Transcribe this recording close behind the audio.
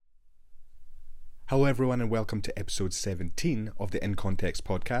Hello, everyone, and welcome to episode 17 of the In Context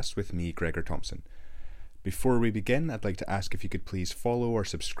podcast with me, Gregor Thompson. Before we begin, I'd like to ask if you could please follow or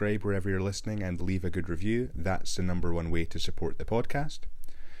subscribe wherever you're listening and leave a good review. That's the number one way to support the podcast.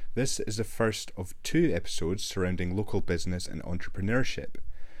 This is the first of two episodes surrounding local business and entrepreneurship.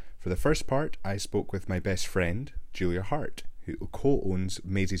 For the first part, I spoke with my best friend, Julia Hart, who co-owns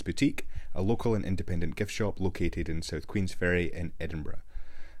Maisie's Boutique, a local and independent gift shop located in South Queensferry in Edinburgh.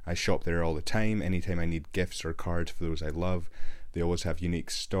 I shop there all the time, anytime I need gifts or cards for those I love. They always have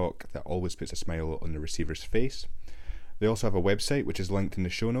unique stock that always puts a smile on the receiver's face. They also have a website which is linked in the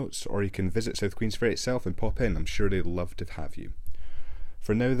show notes, or you can visit South Queensferry itself and pop in. I'm sure they'd love to have you.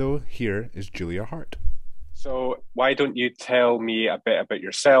 For now though, here is Julia Hart. So why don't you tell me a bit about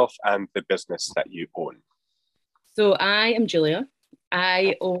yourself and the business that you own? So I am Julia.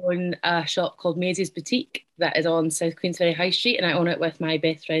 I own a shop called Maisie's Boutique that is on South Queensferry High Street, and I own it with my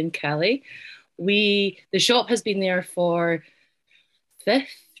best friend Callie. The shop has been there for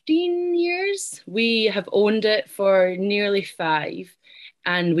 15 years. We have owned it for nearly 5,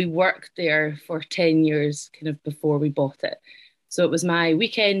 and we worked there for 10 years kind of before we bought it. So it was my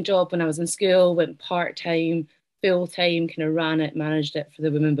weekend job when I was in school, went part-time, full-time, kind of ran it, managed it for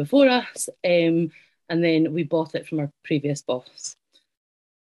the women before us, and then we bought it from our previous boss.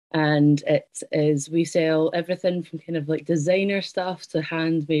 And we sell everything from kind of like designer stuff to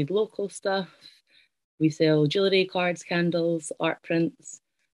handmade local stuff. We sell jewellery, cards, candles, art prints,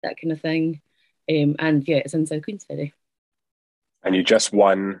 that kind of thing. And yeah, it's in South Queensferry. And you just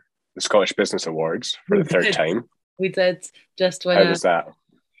won the Scottish Business Awards for the third time. We did just win. How was that?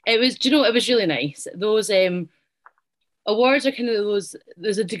 It was, it was really nice. Those awards are kind of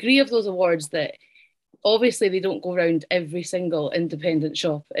there's a degree of those awards that obviously they don't go around every single independent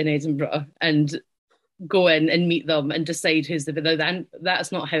shop in Edinburgh and go in and meet them and decide who's the winner. And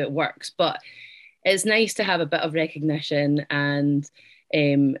that's not how it works. But it's nice to have a bit of recognition, and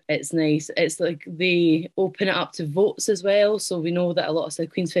it's nice. It's like they open it up to votes as well. So we know that a lot of South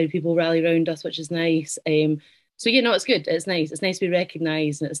Queensferry people rally around us, which is nice. So it's good. It's nice. It's nice to be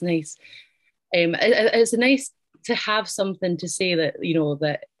recognised, and it's nice. It's nice to have something to say that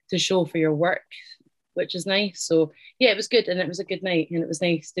that to show for your work, which is nice. So yeah, it was good, and it was a good night, and it was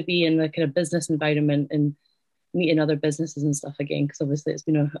nice to be in the kind of business environment and meeting other businesses and stuff again, because obviously it's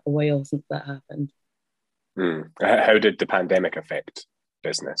been a while since that happened. How did the pandemic affect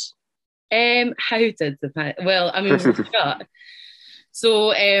business? Well, I mean, we were shut.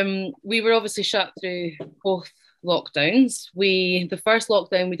 So we were obviously shut through both lockdowns. The first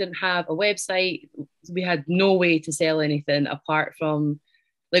lockdown, we didn't have a website. We had no way to sell anything apart from,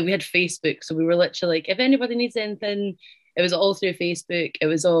 like, we had Facebook. So we were literally like, if anybody needs anything, it was all through Facebook.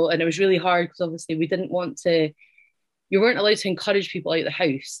 And it was really hard because obviously you weren't allowed to encourage people out of the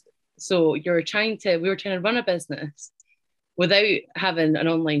house. So we were trying to run a business without having an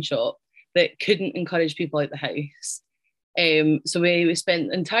online shop that couldn't encourage people out of the house. So we spent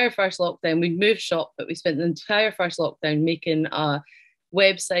the entire first lockdown, we moved shop, but we spent the entire first lockdown making a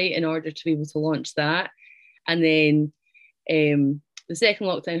website in order to be able to launch that. And then the second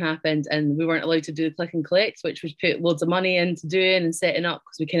lockdown happened, and we weren't allowed to do the click and collect, which was put loads of money into doing and setting up,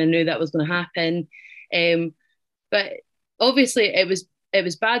 because we kind of knew that was going to happen. But obviously it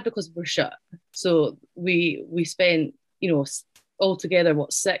was bad because we were shut. So we spent, altogether,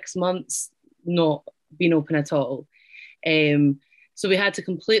 6 months not being open at all. So we had to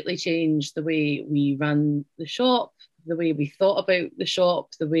completely change the way we ran the shop, the way we thought about the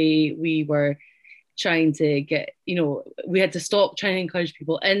shop, the way we were trying to get, we had to stop trying to encourage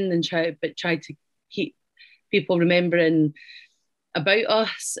people in and try to keep people remembering about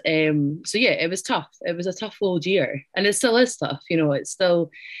us. So yeah, it was tough. It was a tough old year, and it still is tough. It's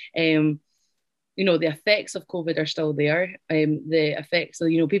still, the effects of COVID are still there. The effects of,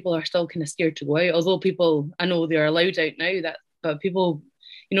 people are still kind of scared to go out, although people, I know they're allowed out now, but people,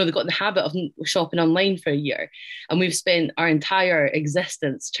 they've got in the habit of shopping online for a year. And we've spent our entire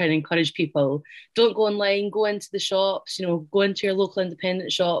existence trying to encourage people, don't go online, go into the shops, go into your local independent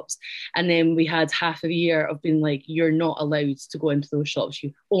shops. And then we had half a year of being like, you're not allowed to go into those shops.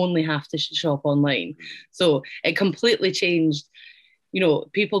 You only have to shop online. So it completely changed.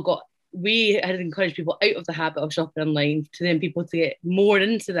 We had encouraged people out of the habit of shopping online to then people to get more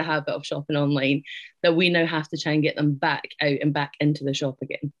into the habit of shopping online, that we now have to try and get them back out and back into the shop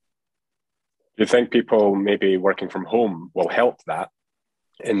again. Do you think people maybe working from home will help that,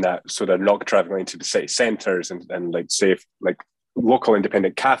 in that, so they're not traveling to the city centres and like, say, like local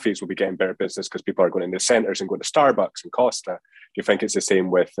independent cafes will be getting better business because people are going into the centres and going to Starbucks and Costa? Do you think it's the same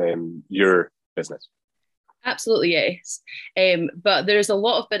with your business? Absolutely, yes. But there's a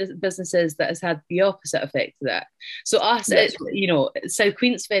lot of businesses that has had the opposite effect to that. So us, Yes. South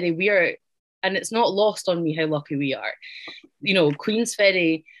Queensferry, we are, and it's not lost on me how lucky we are.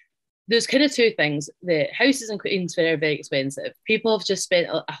 Queensferry, there's kind of two things. The houses in Queensferry are very expensive. People have just spent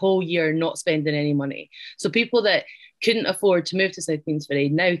a whole year not spending any money. So people that couldn't afford to move to South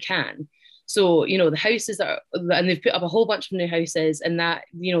Queensferry now can. So, the houses and they've put up a whole bunch of new houses and that,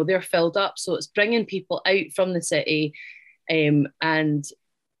 they're filled up. So it's bringing people out from the city. And,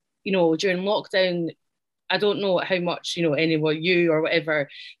 during lockdown, I don't know how much, anyone, you or whatever,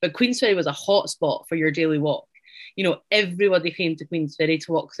 but Queensferry was a hot spot for your daily walk. Everybody came to Queensferry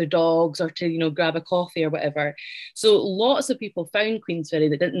to walk their dogs or to, grab a coffee or whatever. So lots of people found Queensferry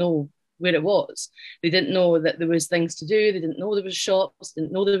that didn't know where it was. They didn't know that there was things to do. They didn't know there was shops,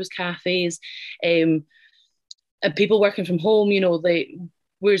 didn't know there was cafes. And people working from home,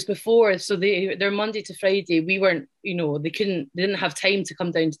 whereas before, so they're Monday to Friday, we weren't, they didn't have time to come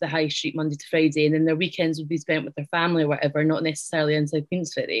down to the high street Monday to Friday, and then their weekends would be spent with their family or whatever, not necessarily inside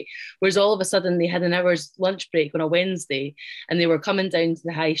Queensferry. Whereas all of a sudden they had an hour's lunch break on a Wednesday and they were coming down to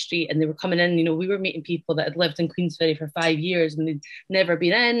the high street and they were coming in, we were meeting people that had lived in Queensferry for 5 years and they'd never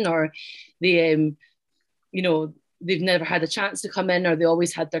been in, or they, they've never had a chance to come in, or they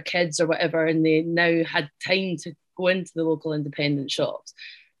always had their kids or whatever, and they now had time to go into the local independent shops.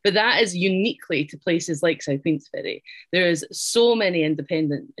 But that is uniquely to places like South Queensferry. There is so many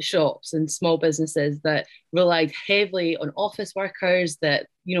independent shops and small businesses that relied heavily on office workers that,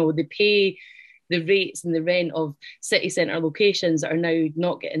 they pay the rates and the rent of city centre locations that are now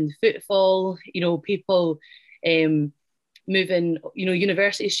not getting the footfall. People moving,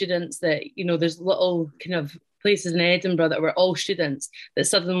 university students that, there's little kind of places in Edinburgh that were all students that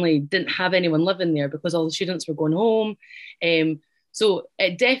suddenly didn't have anyone living there because all the students were going home. So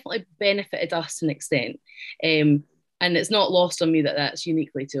it definitely benefited us to an extent. And it's not lost on me that that's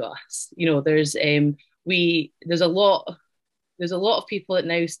uniquely to us. There's a lot of people that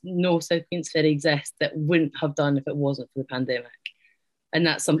now know South Queensferry exists that wouldn't have done if it wasn't for the pandemic. And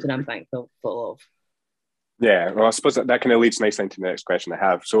that's something I'm thankful of. Yeah, well, I suppose that kind of leads nicely into the next question I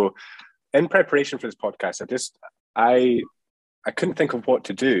have. So in preparation for this podcast, I couldn't think of what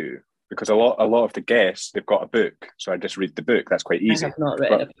to do because a lot of the guests, they've got a book. So I just read the book. That's quite easy. I have not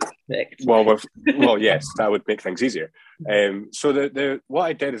read a book. Well, yes, that would make things easier. So what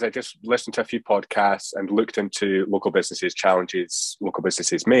I did is I just listened to a few podcasts and looked into local businesses, challenges local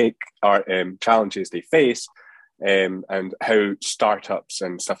businesses make, or challenges they face, and how startups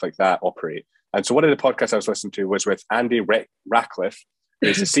and stuff like that operate. And so one of the podcasts I was listening to was with Andy Ratcliffe,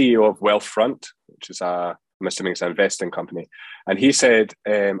 who's the CEO of Wealthfront, which is I'm assuming it's an investing company. And he said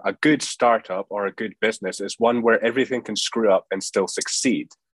a good startup or a good business is one where everything can screw up and still succeed.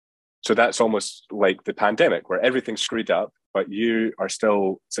 So that's almost like the pandemic where everything's screwed up, but you are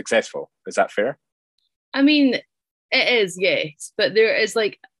still successful. Is that fair? I mean, it is, yes. But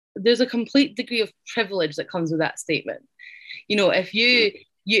there's a complete degree of privilege that comes with that statement. If you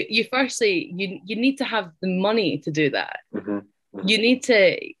firstly, you need to have the money to do that. Mm-hmm. Mm-hmm.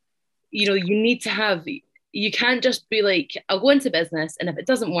 You can't just be like, I'll go into business and if it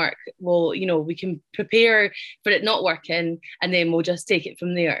doesn't work, well, we can prepare for it not working and then we'll just take it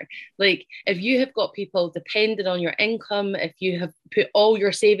from there. Like if you have got people dependent on your income, if you have put all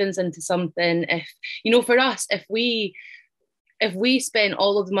your savings into something, for us, if we spent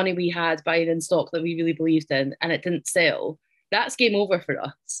all of the money we had buying in stock that we really believed in and it didn't sell, that's game over for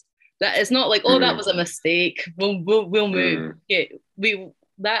us. That it's not like, that was a mistake. We'll move. Yeah,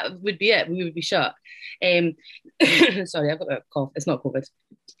 that would be it. We would be shut. Sorry, I've got a cough. It's not COVID.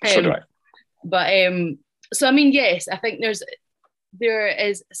 So do I. But so I mean, yes, I think there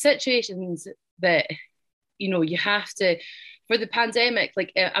is situations that you have to. For the pandemic,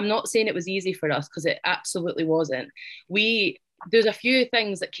 like I'm not saying it was easy for us because it absolutely wasn't. There's a few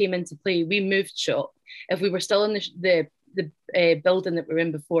things that came into play. We moved shop. If we were still in the building that we were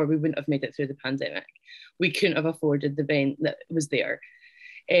in before, we wouldn't have made it through the pandemic. We couldn't have afforded the rent that was there.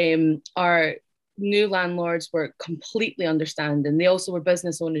 Our new landlords were completely understanding. They also were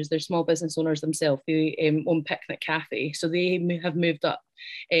business owners. They're small business owners themselves. They own Picnic Cafe. So they have moved up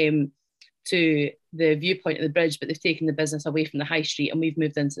to the viewpoint of the bridge, but they've taken the business away from the high street and we've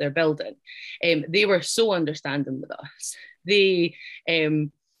moved into their building. They were so understanding with us.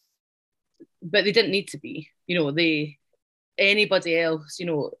 But they didn't need to be, anybody else,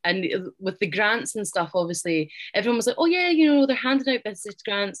 and with the grants and stuff, obviously everyone was like, oh yeah, they're handing out business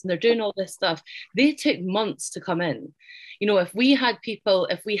grants and they're doing all this stuff. They took months to come in. If we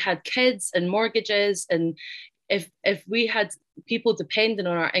had kids and mortgages, and if we had people depending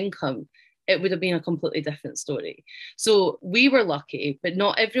on our income, it would have been a completely different story. So we were lucky, but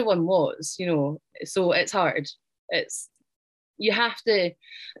not everyone was, so it's hard. You have to,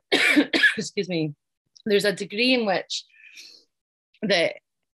 excuse me, there's a degree in which that,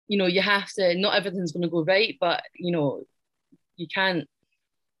 you have to, not everything's going to go right, but, you can't,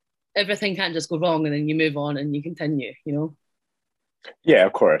 everything can't just go wrong and then you move on and you continue, Yeah,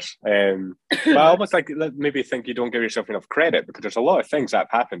 of course. But I almost maybe think you don't give yourself enough credit, because there's a lot of things that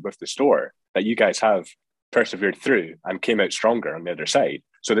have happened with the store that you guys have persevered through and came out stronger on the other side.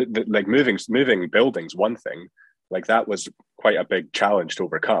 So like moving buildings, one thing, like that was quite a big challenge to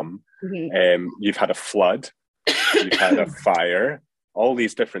overcome. Mm-hmm. You've had a flood, you've had a fire, all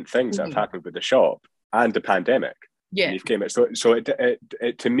these different things that have happened with the shop and the pandemic. Yeah. And you've came out. So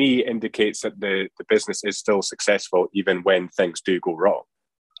it to me indicates that the business is still successful even when things do go wrong.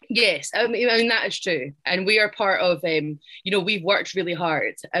 Yes, I mean that is true, and we are part of. We've worked really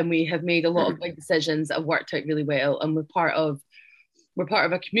hard, and we have made a lot of big decisions that have worked out really well, and we're part of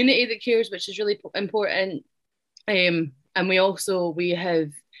a community that cares, which is really important. And we've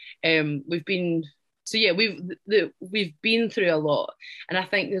been. So yeah, we've been through a lot, and I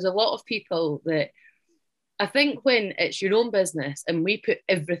think there's a lot of people that. I think when it's your own business and we put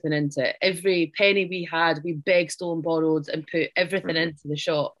everything into it, every penny we had, we begged, stole and borrowed and put everything into the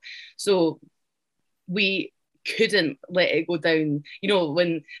shop. So we couldn't let it go down.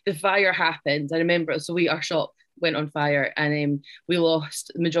 When the fire happened, I remember, our shop went on fire and we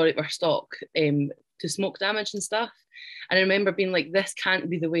lost the majority of our stock to smoke damage and stuff. And I remember being like, this can't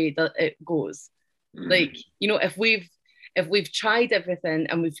be the way that it goes. Like, if we've tried everything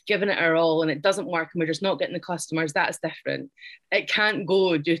and we've given it our all and it doesn't work and we're just not getting the customers, that's different. It can't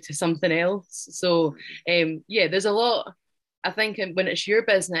go due to something else. So, there's a lot, I think, when it's your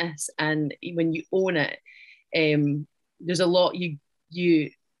business and when you own it, there's a lot you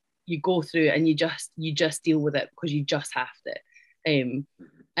go through and you just deal with it because you just have to.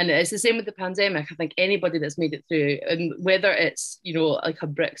 And it's the same with the pandemic. I think anybody that's made it through, and whether it's, like a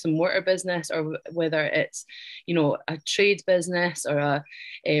bricks and mortar business or whether it's, a trade business or a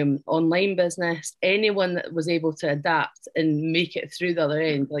online business, anyone that was able to adapt and make it through the other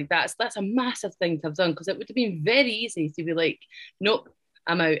end, like that's a massive thing to have done, because it would have been very easy to be like, nope,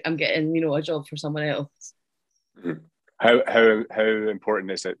 I'm out, I'm getting, a job for someone else. How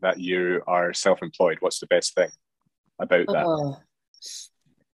important is it that you are self-employed? What's the best thing about that?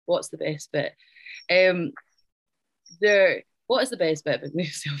 What's the best bit? What is the best bit about being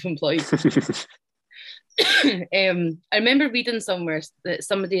self-employed? I remember reading somewhere that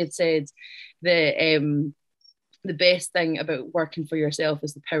somebody had said that the best thing about working for yourself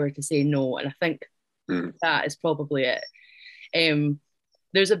is the power to say no, and I think that is probably it.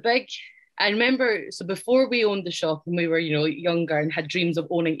 There's a big. I remember, so before we owned the shop and we were, younger and had dreams of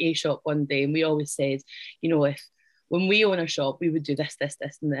owning a shop one day, and we always said, if when we own a shop, we would do this, this,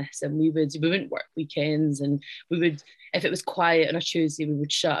 this, and this, and we wouldn't work weekends, and we would, if it was quiet on a Tuesday, we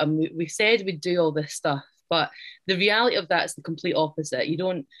would shut, and we said we'd do all this stuff, but the reality of that is the complete opposite. You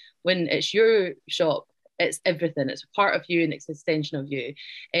don't, when it's your shop, it's everything. It's a part of you and it's an extension of you,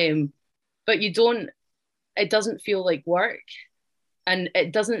 but it doesn't feel like work. And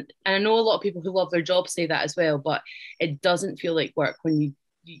it doesn't, and I know a lot of people who love their job say that as well, but it doesn't feel like work when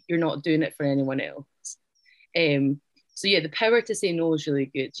you're not doing it for anyone else. So yeah, the power to say no is really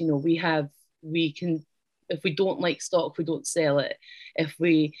good. We can, if we don't like stock, we don't sell it. If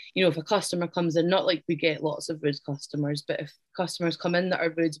if a customer comes in, not like we get lots of rude customers, but if customers come in that are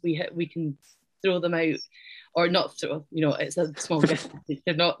rude, we can throw them out, or not throw, it's a small gift.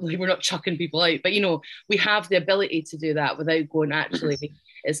 They're not, like, we're not chucking people out, but we have the ability to do that without going, actually,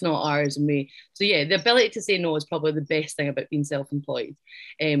 it's not ours. So yeah, the ability to say no is probably the best thing about being self-employed.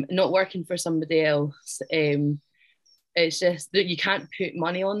 Not working for somebody else. It's just that you can't put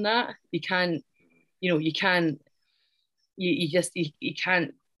money on that. You can't, you can't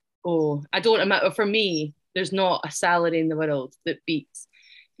go. I don't imagine, for me, there's not a salary in the world that beats,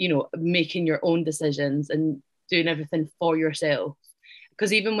 making your own decisions and doing everything for yourself.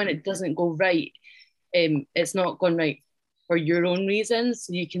 Because even when it doesn't go right, it's not going right for your own reasons.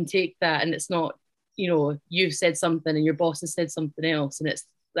 So you can take that, and it's not, you've said something and your boss has said something else, and it's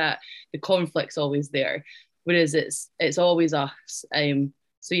that the conflict's always there. Whereas it's always us.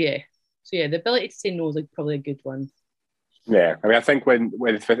 So yeah, the ability to say no is probably a good one. Yeah, I mean, I think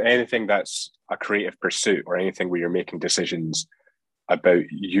with anything that's a creative pursuit or anything where you're making decisions about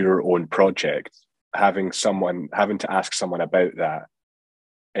your own project, having to ask someone about that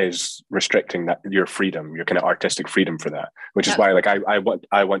is restricting your freedom, your kind of artistic freedom for that. Which is why, like, I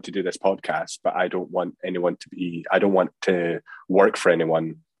want to do this podcast, but I don't want to work for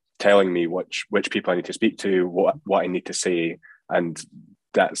anyone telling me which people I need to speak to, what I need to say, and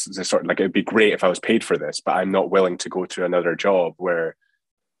that's the sort of, like, it'd be great if I was paid for this, but I'm not willing to go to another job where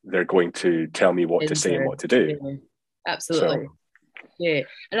they're going to tell me what to say and what to do. Yeah, absolutely. So, yeah,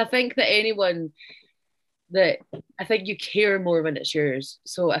 and I think that I think you care more when it's yours.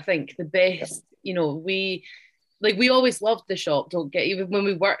 So I think the best, we always loved the shop. Don't get, even when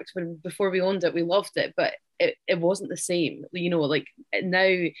we worked, before we owned it, we loved it, but it wasn't the same. Like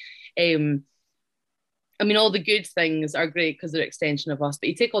now, I mean, all the good things are great because they're an extension of us, but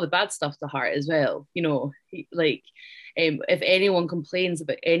you take all the bad stuff to heart as well. Like if anyone complains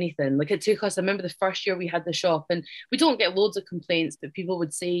about anything, like it took us, I remember the first year we had the shop, and we don't get loads of complaints, but people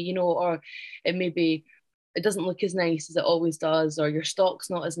would say, or it maybe it doesn't look as nice as it always does, or your stock's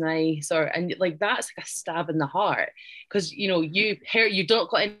not as nice, and like that's like a stab in the heart, because you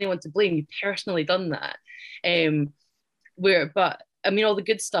don't got anyone to blame, you personally done that. But I mean, all the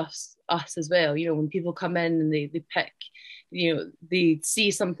good stuff's us as well. When people come in and they pick, they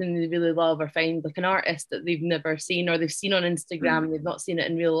see something they really love, or find like an artist that they've never seen, or they've seen on Instagram and they've not seen it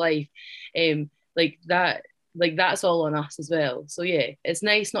in real life. Like that's all on us as well. So yeah, it's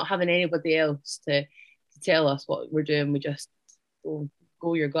nice not having anybody else to tell us what we're doing. We just go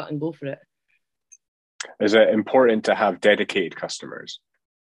your gut and go for it. Is it important to have dedicated customers?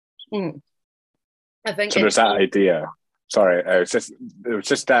 I think so. There's that idea. Sorry, it was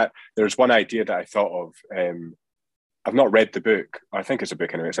just that there's one idea that I thought of. I've not read the book. I think it's a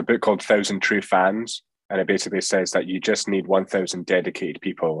book anyway. It's a book called 1,000 True Fans. And it basically says that you just need 1,000 dedicated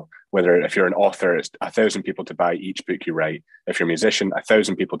people. Whether if you're an author, it's 1,000 people to buy each book you write. If you're a musician,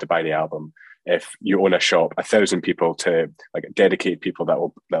 1,000 people to buy the album. If you own a shop, 1,000 people to, like, dedicated people that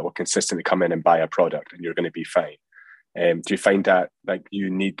will consistently come in and buy a product, and you're going to be fine. Do you find that like you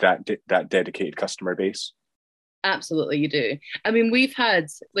need that dedicated customer base? Absolutely, you do. I mean, we got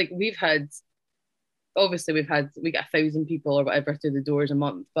 1,000 people or whatever through the doors a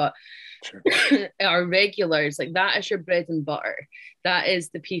month, but sure. Our regulars, like, that is your bread and butter. That is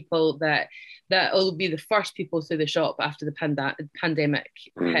the people that will be the first people through the shop after the pandemic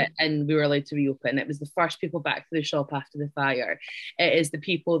hit and we were allowed to reopen. It was the first people back to the shop after the fire. It is the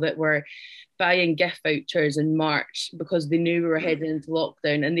people that were buying gift vouchers in March because they knew we were heading into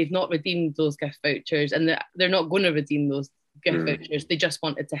lockdown, and they've not redeemed those gift vouchers, and they're not going to redeem those gift vouchers. They just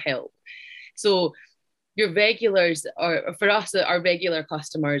wanted to help. So your regulars are, for us, our regular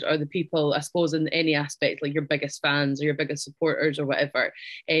customers are the people, I suppose, in any aspect, like your biggest fans or your biggest supporters or whatever.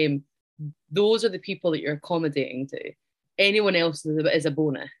 Those are the people that you're accommodating to. Anyone else is a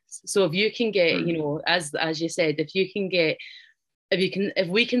bonus. So if you can get, as you said, if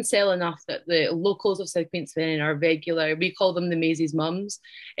we can sell enough that the locals of South Queensland are regular, we call them the Maisie's mums,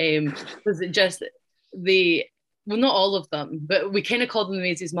 because well, not all of them, but we kind of call them the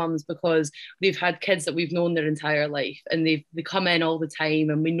Maisie's mums because they've had kids that we've known their entire life, and they come in all the time,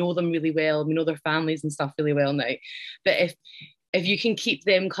 and we know them really well. We know their families and stuff really well now. But if you can keep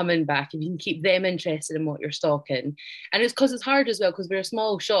them coming back, if you can keep them interested in what you're stocking, and it's because it's hard as well, because we're a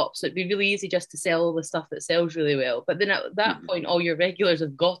small shop, so it'd be really easy just to sell all the stuff that sells really well. But then at that point, all your regulars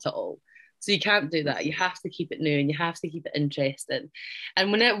have got it all. So you can't do that. You have to keep it new, and you have to keep it interesting.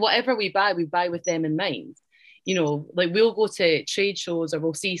 And whatever we buy with them in mind. Like, we'll go to trade shows, or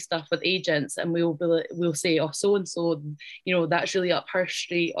we'll see stuff with agents, and we'll say, oh, so and so, that's really up her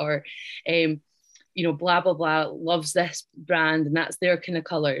street, or blah blah blah loves this brand, and that's their kind of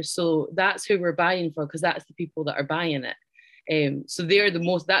colors. So that's who we're buying for, because that's the people that are buying it. So they're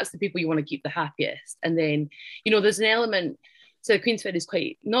that's the people you want to keep the happiest. And then there's an element. So Queen's Fair is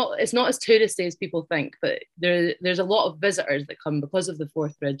it's not as touristy as people think, but there's a lot of visitors that come because of the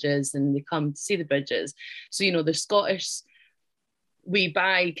Forth Bridges, and they come to see the bridges. So, there's Scottish, we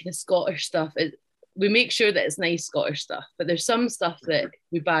buy kind of Scottish stuff. We make sure that it's nice Scottish stuff, but there's some stuff that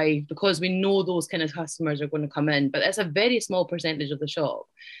we buy because we know those kind of customers are going to come in, but it's a very small percentage of the shop.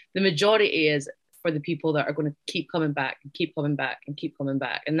 The majority is for the people that are going to keep coming back and keep coming back and keep coming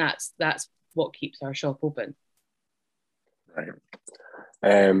back. And that's what keeps our shop open. Right.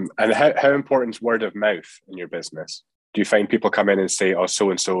 And how important is word of mouth in your business? Do you find people come in and say, oh,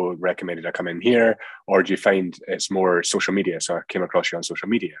 so-and-so recommended I come in here? Or do you find it's more social media? So I came across you on social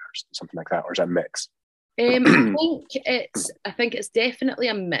media or something like that? Or is that a mix? I think it's definitely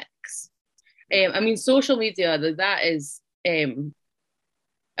a mix. I mean, social media, that is,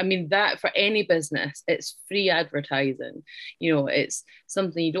 that for any business, it's free advertising. It's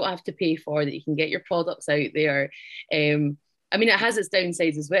something you don't have to pay for, that you can get your products out there. It has its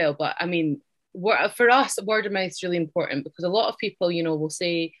downsides as well, but for us, word of mouth is really important, because a lot of people, will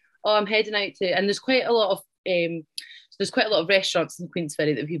say, oh, I'm heading out to, and there's quite a lot of, there's quite a lot of restaurants in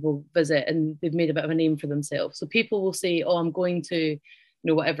Queensferry that people visit, and they've made a bit of a name for themselves. So people will say, oh, I'm going to,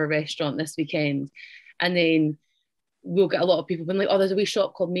 whatever restaurant this weekend. And then we'll get a lot of people being like, oh, there's a wee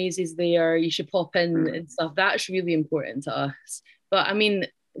shop called Maisie's there, you should pop in and stuff. That's really important to us. But I mean,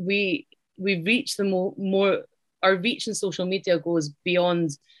 we reach the more, our reach in social media goes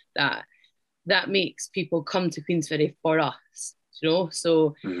beyond that. That makes people come to Queensferry for us,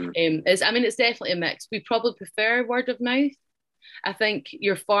 So it's definitely a mix. We probably prefer word of mouth. I think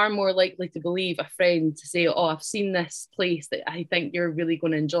you're far more likely to believe a friend to say, oh, I've seen this place that I think you're really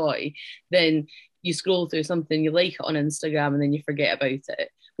going to enjoy, than you scroll through something, you like it on Instagram, and then you forget about it.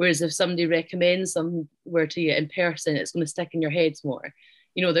 Whereas if somebody recommends somewhere to you in person, it's going to stick in your head more.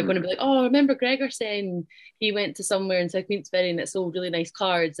 They're going to be like, oh, I remember Gregor saying he went to somewhere in South Queensferry and it sold really nice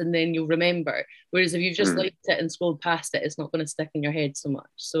cards, and then you'll remember. Whereas if you've just liked it and scrolled past it, it's not going to stick in your head so much.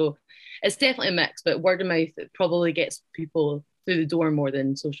 So it's definitely a mix, but word of mouth, it probably gets people through the door more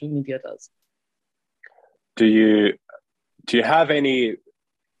than social media does. Do you have any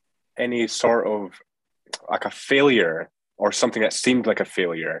sort of like a failure or something that seemed like a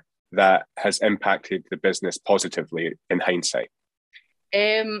failure that has impacted the business positively in hindsight?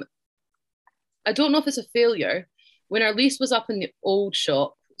 I don't know if it's a failure. When our lease was up in the old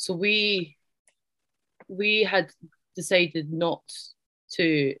shop, so we had decided not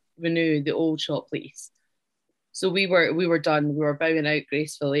to renew the old shop lease. So we were done. We were bowing out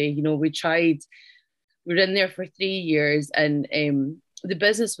gracefully. We tried. We were in there for 3 years, and the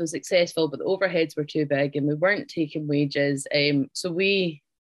business was successful, but the overheads were too big, and we weren't taking wages. So we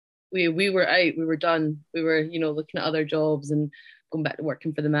were out. We were done. We were looking at other jobs and going back to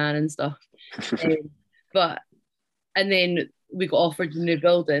working for the man and stuff. And then we got offered a new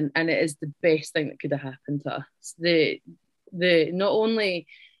building, and it is the best thing that could have happened to us. The not only,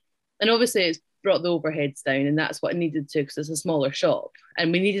 and obviously it's brought the overheads down, and that's what it needed to, because it's a smaller shop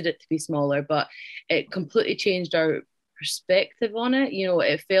and we needed it to be smaller, but it completely changed our perspective on it.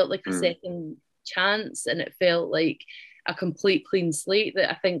 It felt like a second chance, and it felt like a complete clean slate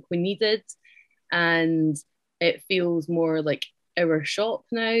that I think we needed. And it feels more like our shop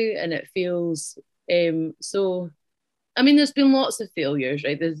now, and it feels so. I mean, there's been lots of failures,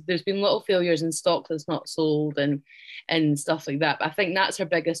 right? There's been little failures in stock that's not sold and stuff like that. But I think that's our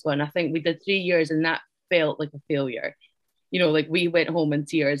biggest one. I think we did 3 years, and that felt like a failure. Like we went home in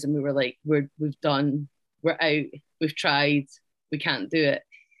tears, and we were like, we've done, we're out, we've tried, we can't do it.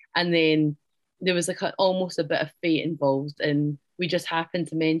 And then there was like almost a bit of fate involved, and we just happened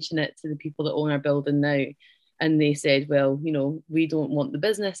to mention it to the people that own our building now. And they said, well, we don't want the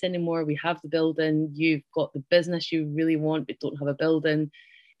business anymore. We have the building. You've got the business you really want, but don't have a building.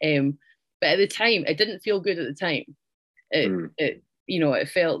 But at the time, it didn't feel good at the time. It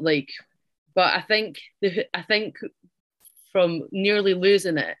felt like, but I think from nearly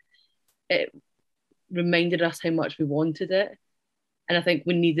losing it, it reminded us how much we wanted it. And I think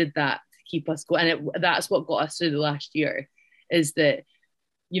we needed that to keep us going. And that's what got us through the last year, is that,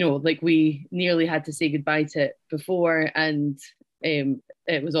 like we nearly had to say goodbye to it before, and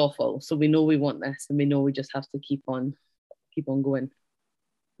it was awful. So we know we want this, and we know we just have to keep on going.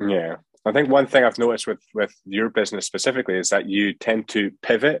 Yeah. I think one thing I've noticed with your business specifically is that you tend to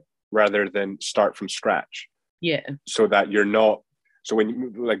pivot rather than start from scratch. Yeah. So that you're not, so when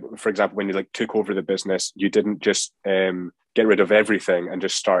you, like, for example, when you like took over the business, you didn't just get rid of everything and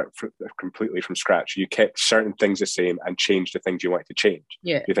just start completely from scratch. You kept certain things the same and changed the things you wanted to change.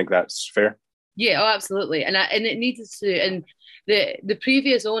 Yeah. Do you think that's fair? Yeah, oh, absolutely. And it needed to, and the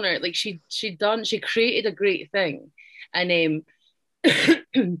previous owner, like she created a great thing. And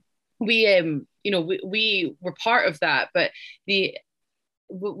we were part of that, but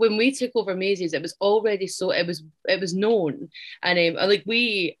when we took over Maisie's, it was already it was known. And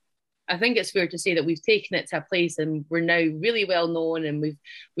I think it's fair to say that we've taken it to a place, and we're now really well known, and we've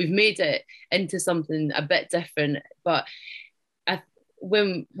made it into something a bit different. But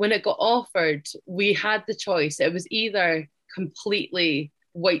when it got offered, we had the choice. It was either completely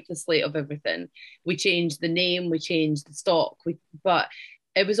wipe the slate of everything. We changed the name, we changed the stock, but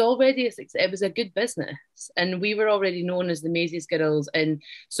it was already it was a good business, and we were already known as the Maisie's Girls, and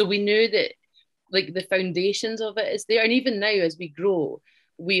so we knew that like the foundations of it is there. And even now, as we grow,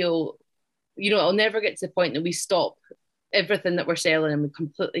 it'll never get to the point that we stop everything that we're selling and we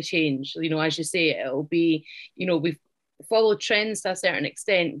completely change. As you say, it'll be, we've followed trends to a certain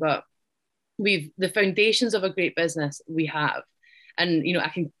extent, but the foundations of a great business we have. And, I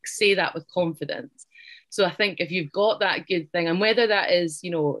can say that with confidence. So I think if you've got that good thing, and whether that is,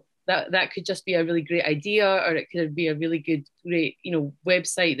 that could just be a really great idea, or it could be a really great,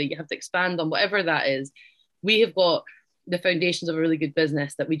 website that you have to expand on, whatever that is, we have got the foundations of a really good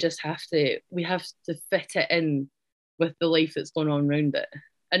business that we have to fit it in with the life that's going on around it.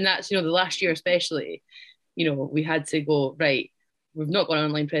 And that's, the last year especially, we had to go, right, we've not got an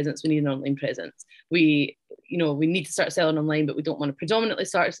online presence, we need an online presence. We need to start selling online, but we don't want to predominantly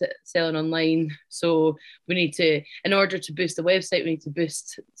start selling online. So we need to, in order to boost the website, we need to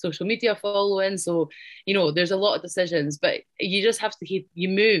boost social media following. So, there's a lot of decisions, but you just have to you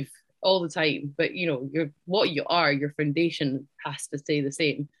move all the time. But, your foundation has to stay the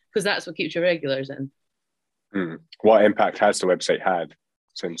same, because that's what keeps your regulars in. What impact has the website had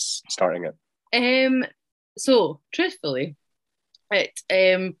since starting it? So truthfully,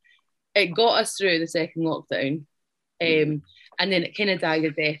 it got us through the second lockdown, and then it kind of died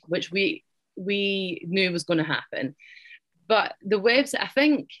a death, which we knew was going to happen. But the website, I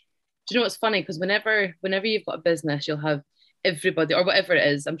think, do you know what's funny? Because whenever you've got a business, you'll have everybody, or whatever it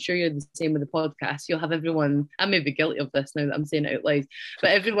is. I'm sure you're the same with the podcast. You'll have everyone. I may be guilty of this now that I'm saying it out loud,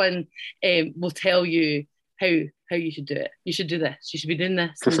 but everyone will tell you how you should do it. You should do this. You should be doing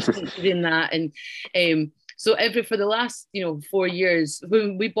this. You should be doing that. And so for the last 4 years,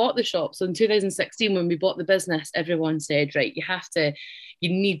 when we bought the shop, so in 2016 when we bought the business, everyone said, right, you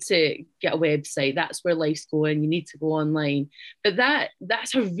need to get a website. That's where life's going. You need to go online. But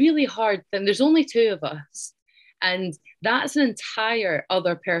that's a really hard thing. There's only two of us. And that's an entire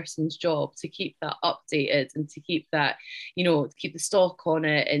other person's job to keep that updated and to keep that, to keep the stock on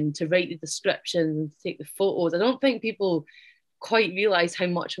it and to write the descriptions and to take the photos. I don't think people quite realise how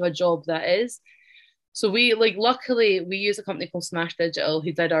much of a job that is. So luckily we use a company called Smash Digital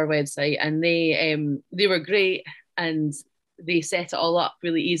who did our website, and they were great, and they set it all up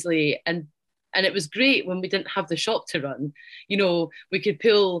really easily. And it was great when we didn't have the shop to run.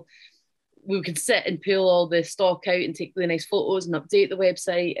 We could sit and pull all the stock out and take really nice photos and update the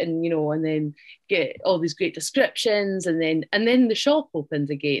website, and and then get all these great descriptions, and then the shop opened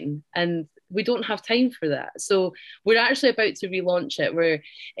again, and we don't have time for that. So we're actually about to relaunch it, where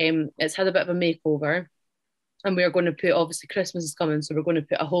it's had a bit of a makeover, and we're going to put, obviously Christmas is coming, so we're going to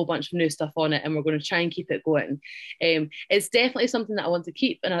put a whole bunch of new stuff on it, and we're going to try and keep it going. It's definitely something that I want to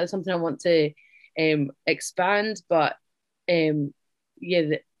keep, and it's something I want to expand, but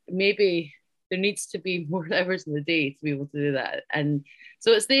maybe there needs to be more hours in the day to be able to do that. And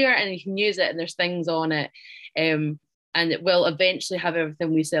so it's there, and you can use it, and there's things on it, and it will eventually have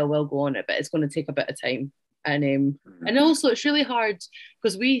everything we sell will go on it, but it's going to take a bit of time. And also it's really hard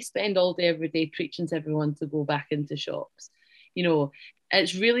because we spend all day every day preaching to everyone to go back into shops.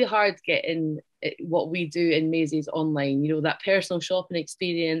 It's really hard getting what we do in Maisie's online, that personal shopping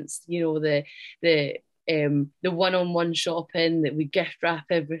experience, the one-on-one shopping, that we gift wrap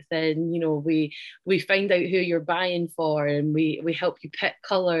everything, we find out who you're buying for, and we help you pick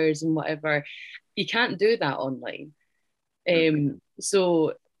colours and whatever. You can't do that online.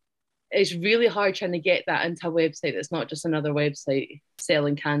 So it's really hard trying to get that into a website that's not just another website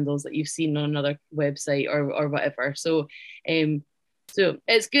selling candles that you've seen on another website or whatever. So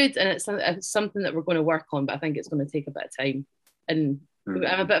it's good, and it's something that we're going to work on, but I think it's going to take a bit of time. And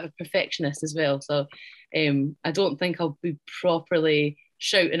I'm a bit of a perfectionist as well, so I don't think I'll be properly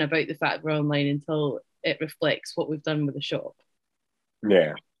shouting about the fact we're online until it reflects what we've done with the shop.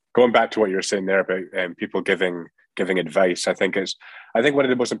 Yeah, going back to what you were saying there about people giving advice, I think one of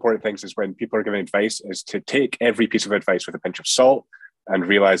the most important things is when people are giving advice is to take every piece of advice with a pinch of salt and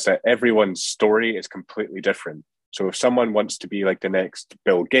realize that everyone's story is completely different. So if someone wants to be like the next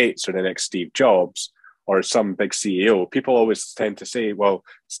Bill Gates or the next Steve Jobs or some big CEO, people always tend to say, well,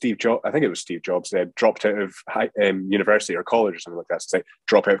 Steve Jobs, I think it was Steve Jobs, dropped out of university or college or something like that. So it's like,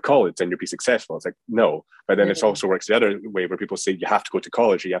 drop out of college and you'll be successful. It's like, no. But then it also works the other way, where people say you have to go to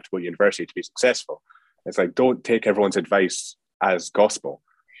college or you have to go to university to be successful. It's like, don't take everyone's advice as gospel.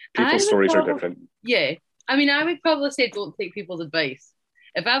 People's stories are different. Yeah. I mean, I would probably say don't take people's advice.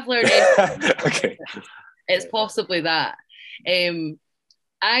 If I've learned anything, okay, it's possibly that. Do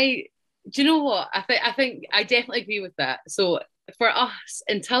you know what? I think I definitely agree with that. So for us,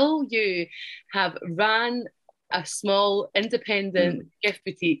 until you have ran a small independent gift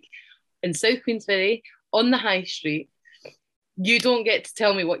boutique in South Queensferry on the high street, you don't get to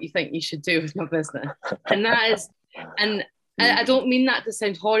tell me what you think you should do with my business. And that is, and I don't mean that to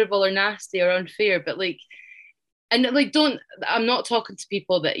sound horrible or nasty or unfair, but I'm not talking to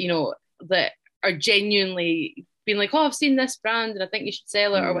people that, that are genuinely being like, oh, I've seen this brand and I think you should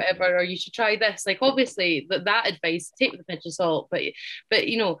sell it or whatever, or you should try this. Like, obviously that advice, take with a pinch of salt, but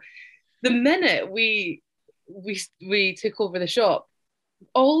the minute we took over the shop,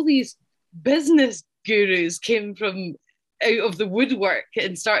 all these business gurus came from out of the woodwork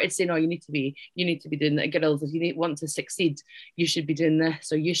and started saying, "Oh, you need to be doing that, girls. If you want to succeed, you should be doing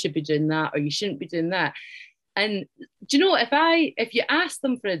this, or you should be doing that, or you shouldn't be doing that." And do you know, if you ask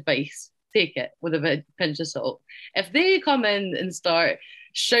them for advice, take it with a pinch of salt. If they come in and start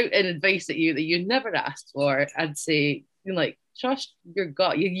shouting advice at you that you never asked for, I'd say, like, trust your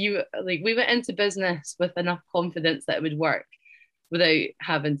gut. You like, we went into business with enough confidence that it would work without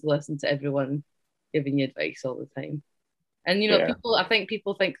having to listen to everyone giving you advice all the time. And I think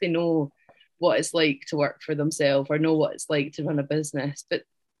people think they know what it's like to work for themselves or know what it's like to run a business, but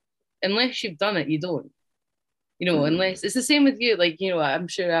unless you've done it, you don't. Unless it's the same with you. Like, I'm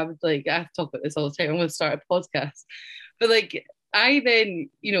sure I would, like, I talk about this all the time. I'm going to start a podcast, but like, I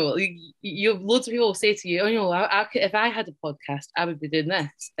then, you have loads of people say to you, "Oh, if I had a podcast, I would be doing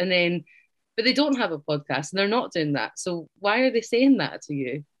this," and then, but they don't have a podcast and they're not doing that. So why are they saying that to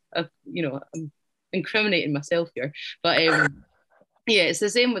you? I'm incriminating myself here, but yeah, it's the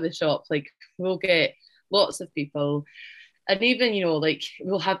same with the shop. Like, we'll get lots of people. And even, like,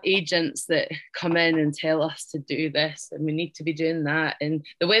 we'll have agents that come in and tell us to do this and we need to be doing that. And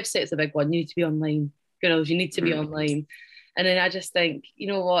the website's a big one. You need to be online. Girls, you need to be online. And then I just think, you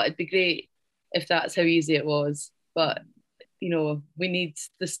know what, it'd be great if that's how easy it was. But, we need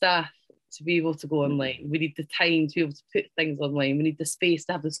the staff to be able to go online. We need the time to be able to put things online. We need the space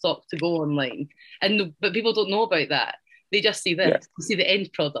to have the stock to go online. But people don't know about that. They just see this. Yeah. They see the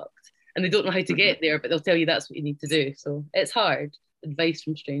end product. And they don't know how to get there, but they'll tell you that's what you need to do. So it's hard. Advice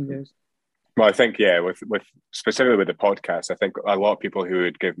from strangers. Well, I think, with specifically with the podcast, I think a lot of people who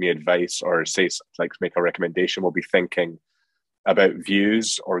would give me advice or say, like, make a recommendation will be thinking about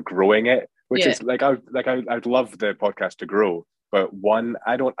views or growing it, which is like, I'd love the podcast to grow, but one,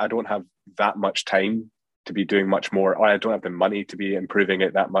 I don't have that much time to be doing much more, or I don't have the money to be improving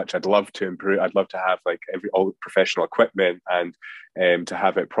it that much. I'd love to improve. I'd love to have, like, all professional equipment and to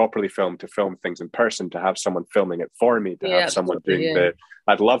have it properly filmed, to film things in person, to have someone filming it for me, to have someone doing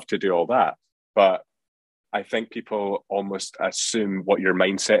I'd love to do all that. But I think people almost assume what your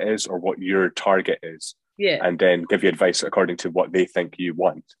mindset is or what your target is, and then give you advice according to what they think you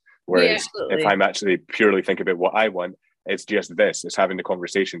want. Whereas if I'm actually purely thinking about what I want, it's just this. It's having the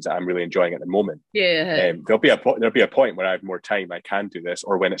conversations that I'm really enjoying at the moment. There'll be a point where I have more time. I can do this,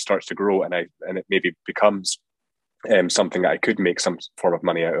 or when it starts to grow and it maybe becomes something that I could make some form of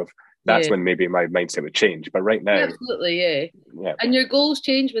money out of. That's when maybe my mindset would change. But right now, absolutely, yeah. And your goals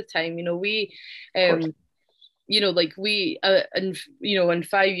change with time. We, like, we, in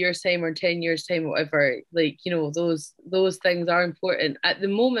 5 years' time or 10 years' time, whatever. Like, those things are important. At the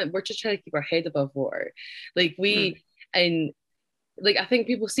moment, we're just trying to keep our head above water. Like, and, like, I think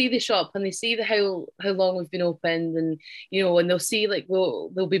people see the shop and they see how long we've been opened, and and they'll see, like,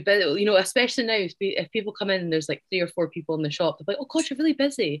 they'll be busy, especially now if people come in and there's like 3 or 4 people in the shop, they're like, "Oh God, you're really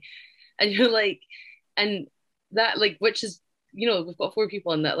busy," and you're like, and that, like, which is, we've got 4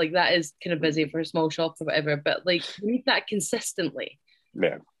 people in that, like, that is kind of busy for a small shop or whatever, but, like, we need that consistently.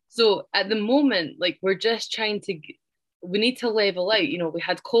 So at the moment, like, we're just trying to. We need to level out. We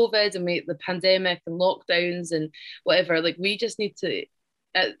had COVID and the pandemic and lockdowns and whatever. Like, we just need to,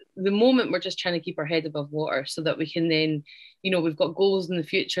 at the moment, we're just trying to keep our head above water so that we can then, we've got goals in the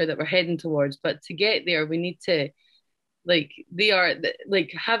future that we're heading towards. But to get there, we need to, like,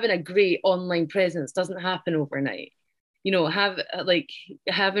 having a great online presence doesn't happen overnight.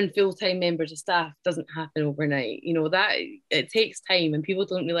 Having full-time members of staff doesn't happen overnight. That it takes time, and people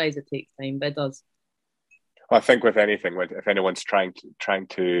don't realize it takes time, but it does. I think with anything, if anyone's trying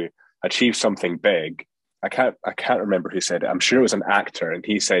to achieve something big, I can't remember who said it. I'm sure it was an actor, and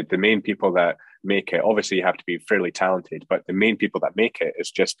he said the main people that make it, obviously you have to be fairly talented, but the main people that make it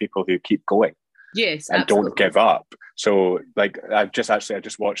is just people who keep going. Yes, and absolutely. Don't give up. So, like, I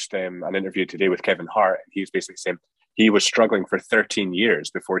just watched an interview today with Kevin Hart, and he was basically saying he was struggling for 13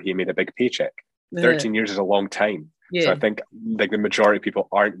 years before he made a big paycheck. 13 years is a long time. So I think, like, the majority of people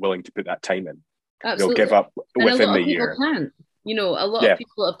aren't willing to put that time in. Absolutely. They'll give up within the year. Can't. A lot of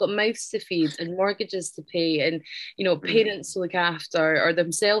people have got mouths to feed and mortgages to pay and, parents to look after or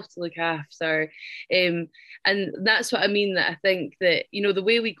themselves to look after. And that's what I mean, that I think that, the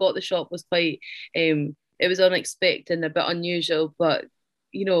way we got the shop was quite, it was unexpected and a bit unusual, but,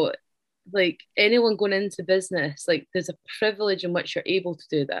 like, anyone going into business, like, there's a privilege in which you're able to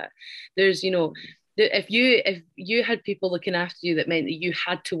do that. There's, if you had people looking after you, that meant that you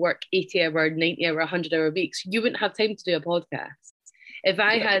had to work 80-hour, 90-hour, 100-hour weeks, you wouldn't have time to do a podcast. If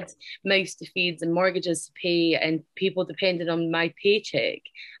I had mouths to feed and mortgages to pay and people depending on my paycheck,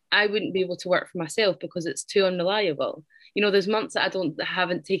 I wouldn't be able to work for myself because it's too unreliable. there's months that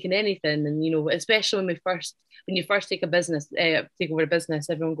haven't taken anything, and especially when you first take over a business,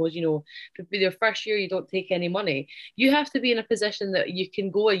 everyone goes, for your first year you don't take any money. You have to be in a position that you can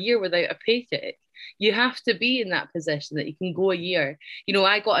go a year without a paycheck. You have to be in that position that you can go a year.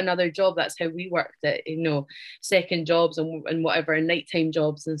 I got another job. That's how we worked it. Second jobs and whatever, and nighttime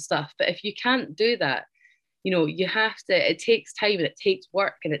jobs and stuff. But if you can't do that, you have to. It takes time and it takes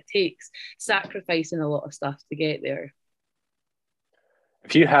work and it takes sacrificing a lot of stuff to get there.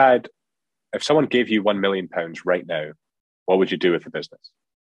 If someone gave you £1 million right now, what would you do with the business?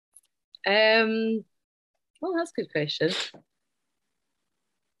 Well, that's a good question.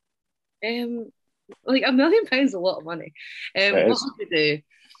 Like £1 million is a lot of money. What would we do?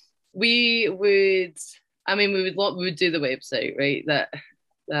 We would do the website, right?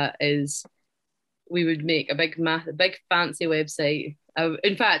 That is, we would make a big fancy website.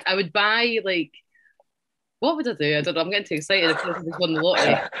 In fact, I would buy what would I do? I don't know. I'm getting too excited if I just won the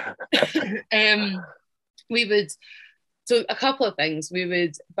lottery. So a couple of things. We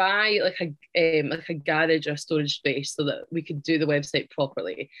would buy a garage or storage space so that we could do the website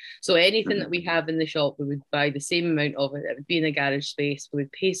properly. So anything that we have in the shop, we would buy the same amount of it. It would be in a garage space. We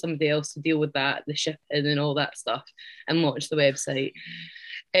would pay somebody else to deal with that, the shipping and all that stuff, and launch the website.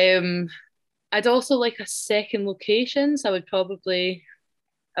 I'd also like a second location, so I would probably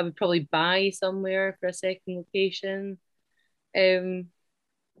buy somewhere for a second location.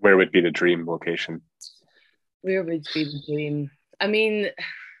 Where would be the dream location? Where would be the dream? I mean,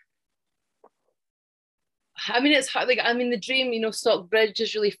 it's hard. The dream, Stockbridge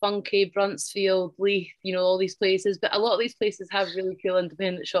is really funky, Bruntsfield, Leith, all these places. But a lot of these places have really cool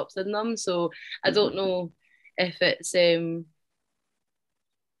independent shops in them. So I don't know if it's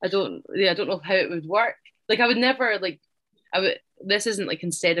I don't know how it would work. I would never this isn't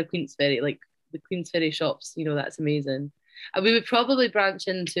instead of Queensferry, the Queensferry shops, that's amazing. We would probably branch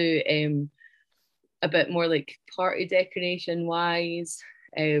into a bit more party decoration wise.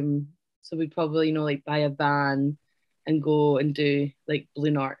 So we'd probably, buy a van and go and do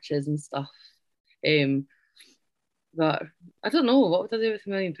balloon arches and stuff. But I don't know, what would I do with £1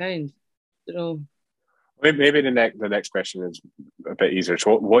 million? I don't know. Maybe the next question is a bit easier.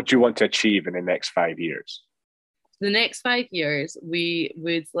 So what do you want to achieve in the next 5 years? The next 5 years, we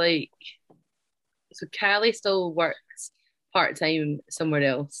would so Callie still works part-time somewhere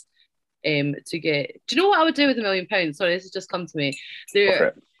else. To get, do you know what I would do with £1 million? Sorry, this has just come to me.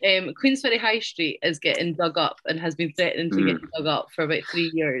 Queensferry High Street is getting dug up and has been threatening to get dug up for about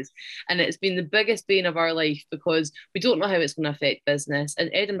 3 years, and it's been the biggest bane of our life because we don't know how it's going to affect business, and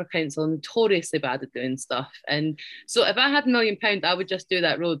Edinburgh Council are notoriously bad at doing stuff. And so if I had £1 million, I would just do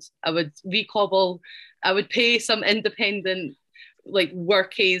that road. I would recobble. I would pay some independent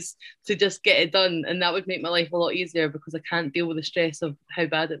workies to just get it done, and that would make my life a lot easier because I can't deal with the stress of how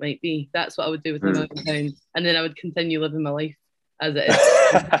bad it might be. That's what I would do with £1 million, and then I would continue living my life as it is.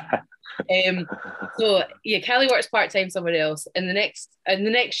 So yeah, Kelly works part-time somewhere else. In the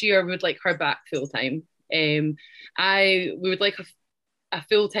next year, we would like her back full-time. We would like a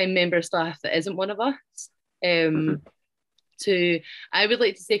full-time member of staff that isn't one of us. I would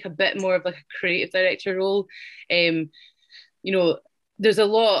like to take a bit more of a creative director role. There's a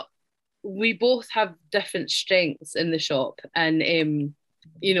lot. We both have different strengths in the shop, and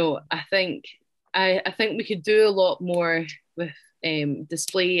I think we could do a lot more with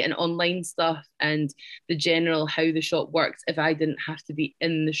display and online stuff and the general how the shop works if I didn't have to be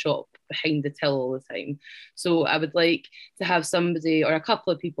in the shop behind the till all the time. So I would like to have somebody or a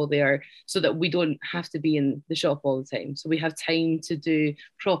couple of people there so that we don't have to be in the shop all the time. So we have time to do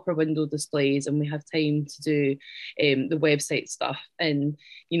proper window displays, and we have time to do the website stuff and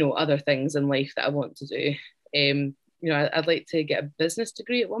other things in life that I want to do. I'd like to get a business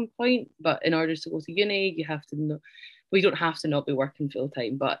degree at one point, but in order to go to uni, you have to know. We don't have to not be working full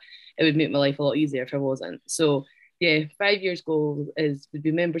time, but it would make my life a lot easier if I wasn't. So yeah, 5 years goal would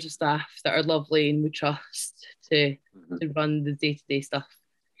be members of staff that are lovely and we trust to run the day-to-day stuff,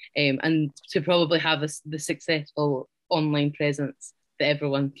 and to probably have the successful online presence that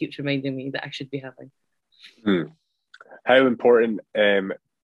everyone keeps reminding me that I should be having. How important how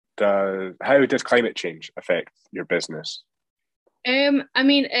does climate change affect your business?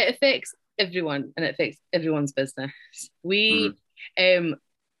 It affects everyone, and it affects everyone's business. We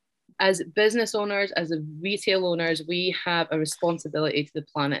as business owners, as retail owners, we have a responsibility to the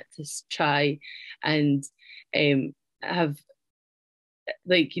planet to try and have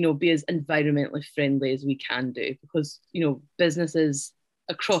be as environmentally friendly as we can do, because businesses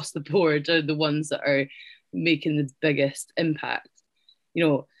across the board are the ones that are making the biggest impact.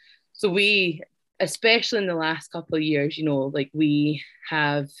 So we especially in the last couple of years, you know, like we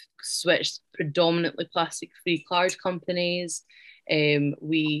have switched predominantly plastic-free card companies.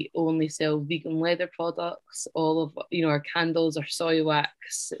 We only sell vegan leather products. All of, you know, our candles are soy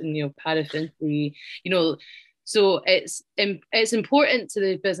wax and, you know, paraffin-free. You know, so it's important to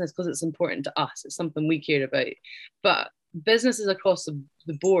the business because it's important to us. It's something we care about. But businesses across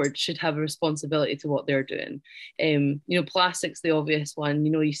the board should have a responsibility to what they're doing. You know, plastic's the obvious one.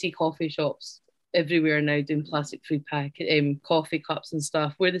 You know, you see coffee shops everywhere now doing plastic-free coffee cups and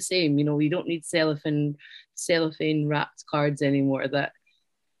stuff. We're the same. You know, we don't need cellophane wrapped cards anymore. That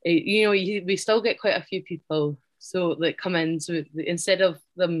you know, we still get quite a few people that come in. So instead of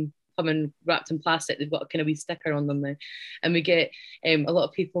them coming wrapped in plastic, they've got a kind of wee sticker on them now, and we get a lot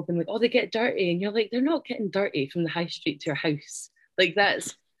of people being like, "Oh, they get dirty," and you're like, "They're not getting dirty from the high street to your house." Like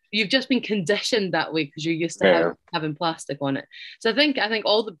you've just been conditioned that way because you're used to having plastic on it. So I think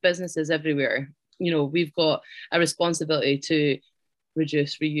all the businesses everywhere, you know, we've got a responsibility to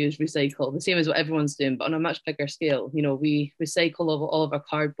reduce, reuse, recycle, the same as what everyone's doing, but on a much bigger scale. You know, we recycle all of our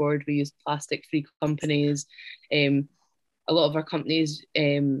cardboard, we use plastic-free companies. A lot of our companies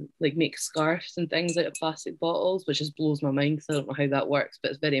like make scarves and things out of plastic bottles, which just blows my mind because I don't know how that works,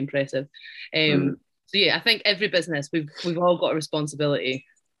 but it's very impressive. So yeah, I think every business, we've all got a responsibility,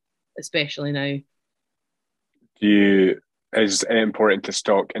 especially now. Is it important to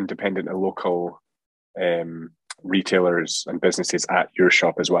stock independent and local retailers and businesses at your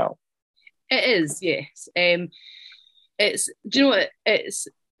shop as well? It is, yes. It's, do you know what? It's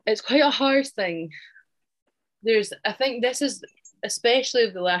quite a hard thing. I think this is, especially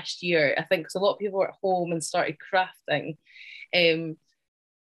over the last year, I think because a lot of people were at home and started crafting. And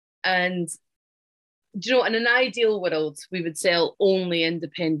do you know, in an ideal world, we would sell only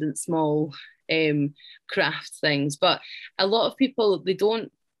independent, small craft things. But a lot of people, they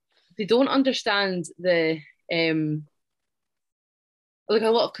don't understand like a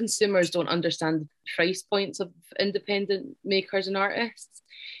lot of consumers don't understand the price points of independent makers and artists.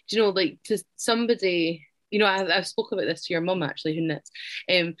 Do you know, like to somebody, you know, I've spoken about this to your mum actually, who knits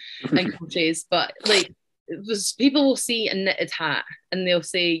and crochets, but like people will see a knitted hat and they'll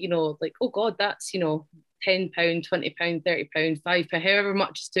say, you know, like, oh God, that's, you know, £10, £20, £30, £5, however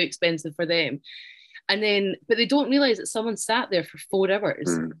much is too expensive for them. And then, but they don't realize that someone sat there for 4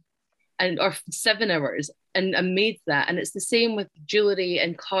 hours or 7 hours and made that. And it's the same with jewelry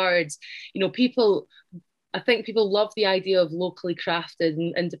and cards. You know, I think people love the idea of locally crafted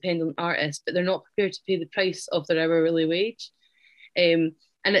and independent artists, but they're not prepared to pay the price of their hourly wage. And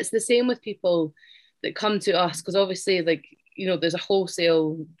it's the same with people that come to us, because obviously, like, you know, there's a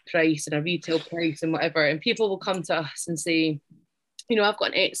wholesale price and a retail price and whatever, and people will come to us and say, you know, I've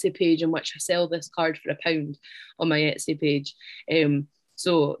got an Etsy page in which I sell this card for £1 on my Etsy page.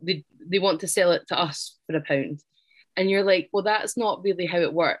 So they want to sell it to us for £1. And you're like, well, that's not really how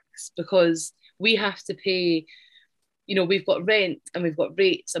it works, because we have to pay, you know, we've got rent and we've got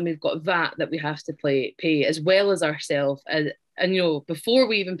rates and we've got VAT that we have to pay as well as ourselves. And, you know, before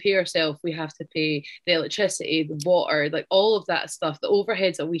we even pay ourselves, we have to pay the electricity, the water, like all of that stuff, the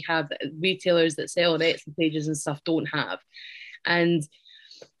overheads that we have that retailers that sell on Etsy pages and stuff don't have. And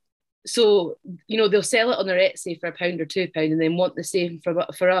so, you know, they'll sell it on their Etsy for £1 or £2 and then want the same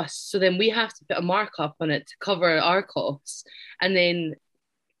for us. So then we have to put a markup on it to cover our costs. And then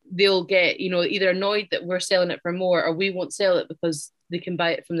they'll get, you know, either annoyed that we're selling it for more, or we won't sell it because they can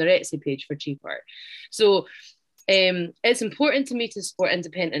buy it from their Etsy page for cheaper. So it's important to me to support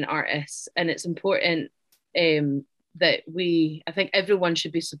independent artists, and it's important that I think everyone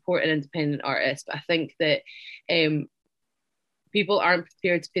should be supporting independent artists, but I think that people aren't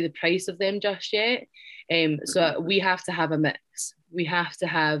prepared to pay the price of them just yet. So we have to have a mix. We have to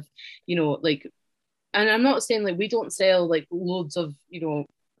have, you know, like, and I'm not saying like we don't sell like loads of, you know,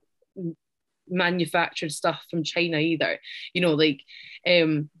 manufactured stuff from China either, you know, like,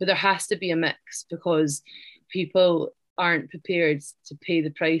 but there has to be a mix, because people aren't prepared to pay the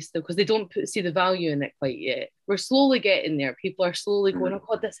price though, because they don't see the value in it quite yet. We're slowly getting there. People are slowly going, oh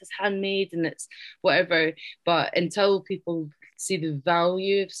God, this is handmade and it's whatever. But until people see the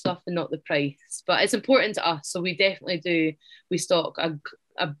value of stuff and not the price. But it's important to us. So we definitely do. We stock a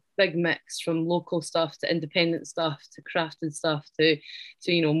big mix from local stuff to independent stuff to crafted stuff to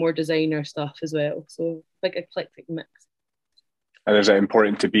you know, more designer stuff as well. So big eclectic mix. And is it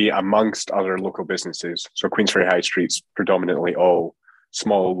important to be amongst other local businesses? So Queensferry High Street's predominantly all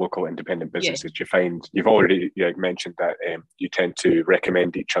small local independent businesses. You find, you've already mentioned that you tend to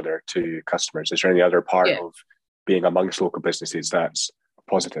recommend each other to customers. Is there any other part of being amongst local businesses that's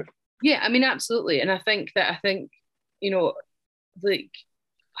positive? Yeah, I mean, absolutely. And I think, you know, like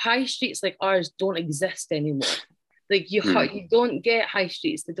high streets like ours don't exist anymore. Like you don't get high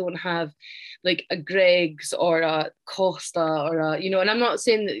streets that don't have like a Greg's or a Costa or a, you know, and I'm not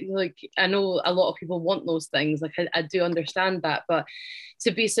saying that, like, I know a lot of people want those things. Like I do understand that, but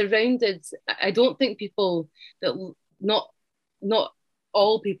to be surrounded, I don't think people that not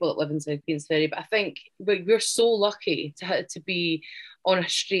all people that live in South Queensferry, but I think we're so lucky to be on a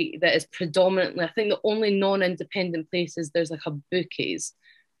street that is predominantly, I think the only non-independent places there's like a Bookies,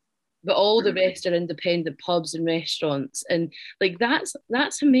 but all the rest are independent pubs and restaurants, and like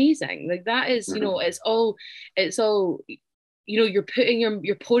that's amazing. Like that is, you know, it's all you know,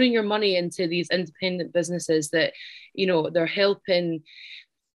 you're pouring your money into these independent businesses that, you know, they're helping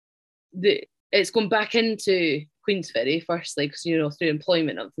it's going back into Queensferry firstly, because, you know, through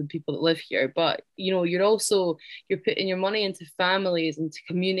employment of the people that live here, but, you know, you're putting your money into families, into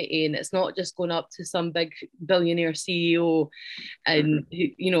community, and it's not just going up to some big billionaire CEO, and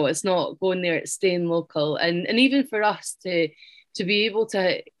you know, it's not going there, it's staying local, and even for us to be able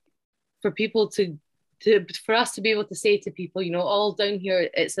to, for people for us to be able to say to people, you know, all down here,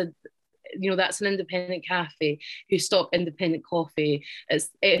 it's a, you know, that's an independent cafe who stock independent coffee. It's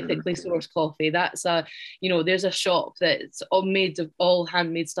ethically sourced coffee. That's a, you know, there's a shop that's all made of all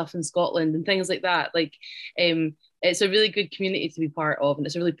handmade stuff in Scotland and things like that. Like, it's a really good community to be part of, and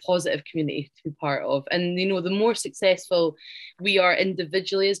it's a really positive community to be part of. And, you know, the more successful we are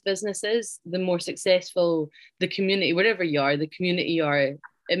individually as businesses, the more successful the community, wherever you are, the community you are,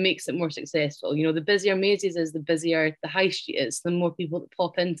 it makes it more successful. You know, the busier Maisie's is, the busier the high street is, the more people that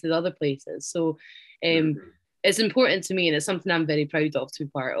pop into the other places. So it's important to me, and it's something I'm very proud of to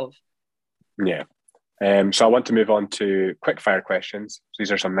be part of. Yeah. So I want to move on to quick fire questions.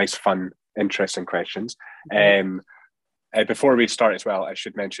 These are some nice, fun, interesting questions. Before we start as well, I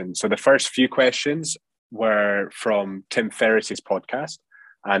should mention, so the first few questions were from Tim Ferriss's podcast,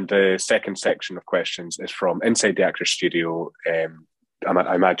 and the second section of questions is from Inside the Actors Studio.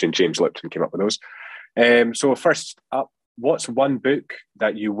 I imagine James Lipton came up with those. So first up, what's one book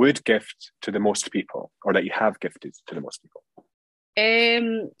that you would gift to the most people, or that you have gifted to the most people?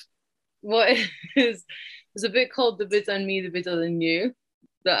 What is, there's a book called The Buddha and Me, The Buddha and You,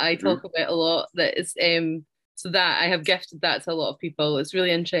 that I talk about a lot. That is so that I have gifted that to a lot of people. It's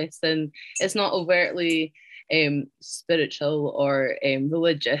really interesting. It's not overtly spiritual or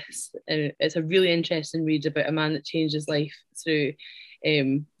religious. It's a really interesting read about a man that changed his life through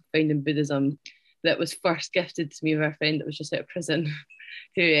finding Buddhism, that was first gifted to me by a friend that was just out of prison,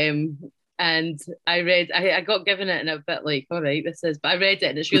 who and I got given it, and a bit like, all right, this is, but I read it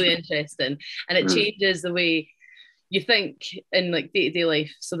and it's really interesting, and it changes the way you think in like day-to-day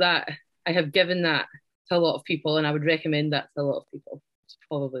life. So that I have given that to a lot of people, and I would recommend that to a lot of people. It's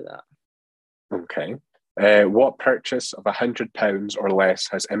probably that. Okay. What purchase of £100 or less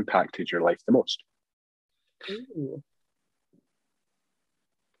has impacted your life the most? Ooh.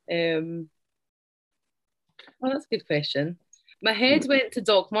 Oh, that's a good question. My head went to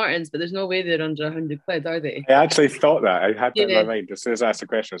Doc Martens, but there's no way they're under £100, are they? I actually thought that. I had that in my mind. As soon as I asked the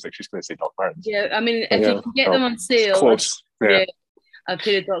question, I was like, she's going to say Doc Martens. Yeah, I mean, if you can get them on sale, close. Yeah. A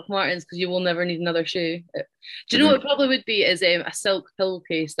pair of Doc Martens, because you will never need another shoe. Do you know what it probably would be? Is a silk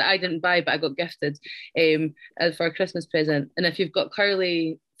pillowcase that I didn't buy, but I got gifted for a Christmas present. And if you've got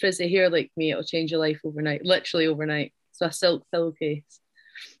curly, frizzy hair like me, it'll change your life overnight, literally overnight. So a silk pillowcase.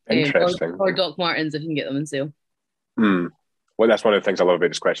 Interesting. Or Doc Martens if you can get them on sale. Well, that's one of the things I love about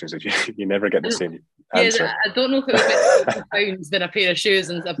this question is that you never get the same answer. Yeah, I don't know if it would be £50 than a pair of shoes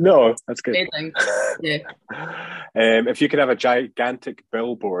and stuff. No, that's good. Yeah. If you could have a gigantic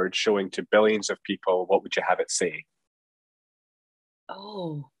billboard showing to billions of people, what would you have it say?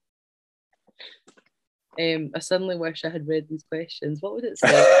 Oh. I suddenly wish I had read these questions. What would it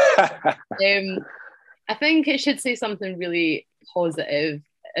say? I think it should say something really positive.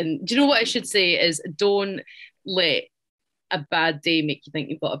 And do you know what it should say is, don't let a bad day make you think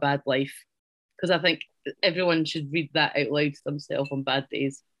you've got a bad life. Because I think everyone should read that out loud to themselves on bad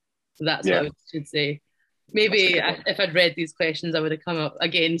days. So that's what I should say. Maybe if I'd read these questions, I would have come up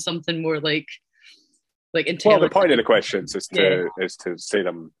again something more like intelligent. Well, the point of the questions is to say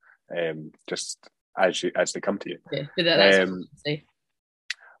them just as they come to you. Yeah, but that's what I should say.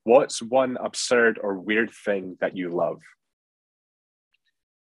 What's one absurd or weird thing that you love?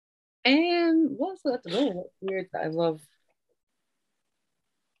 I don't know. What's weird that I love?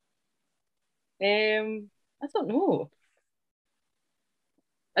 I don't know.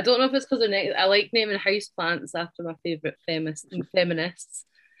 I don't know if it's because I like naming houseplants after my favourite feminists.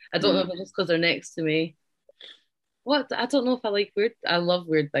 I don't know if it's just because they're next to me. What? I don't know if I like weird. I love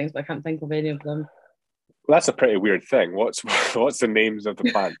weird things, but I can't think of any of them. that's a pretty weird thing. What's the names of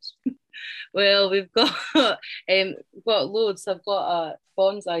the plants? Well, we've got loads. I've got a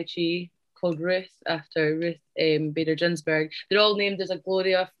bonsai tree called Ruth after Ruth Bader Ginsburg. They're all named. There's a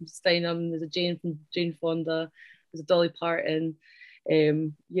Gloria from Steinem. There's a Jane from Jane Fonda. There's a Dolly Parton.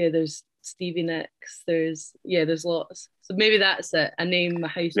 There's Stevie Nicks. There's lots. So maybe that's it. I name my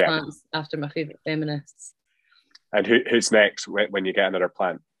house plants after my favourite feminists. And who's next when you get another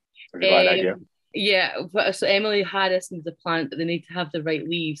plant? Have you got an idea? Yeah, so Emily Harris needs a plant, but they need to have the right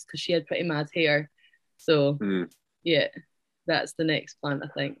leaves because she had pretty mad hair. So yeah, that's the next plant, I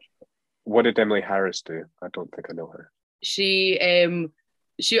think. What did Emily Harris do? I don't think I know her. She's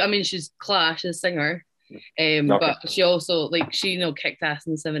class, she's a singer. Okay. But she also she kicked ass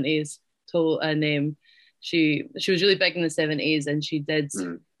in the 70s. And she was really big in the 70s, and she did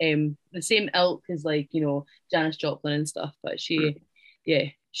the same ilk as Janis Joplin and stuff. But she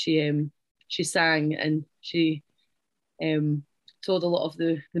sang, and she told a lot of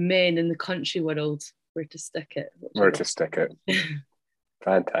the men in the country world where to stick it.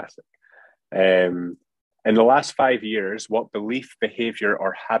 Fantastic. In the last 5 years, what belief, behaviour,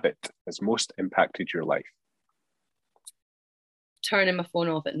 or habit has most impacted your life? Turning my phone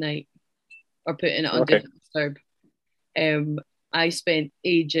off at night or putting it on Do Not Disturb. I spent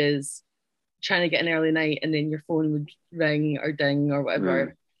ages trying to get an early night, and then your phone would ring or ding or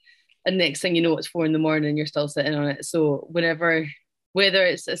whatever. And next thing you know, it's 4 a.m, you're still sitting on it. So whether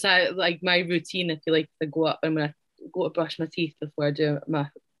it's like my routine, if you like, to go up and when I go to brush my teeth before I do my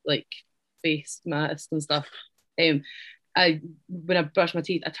face mask and stuff, when I brush my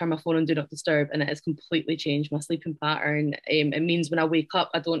teeth, I turn my phone on Do Not Disturb, and it has completely changed my sleeping pattern. It means when I wake up,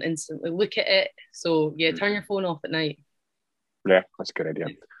 I don't instantly look at it. So yeah, turn your phone off at night. Yeah, that's a good idea.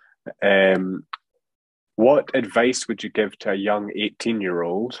 What advice would you give to a young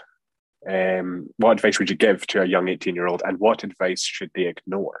 18-year-old? What advice would you give to a young 18-year-old, and what advice should they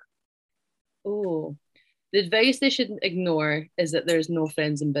ignore? Oh, the advice they should ignore is that there's no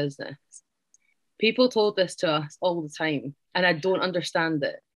friends in business. People told this to us all the time, and I don't understand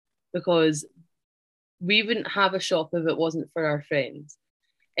it, because we wouldn't have a shop if it wasn't for our friends.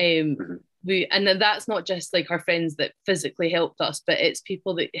 And that's not just our friends that physically helped us, but it's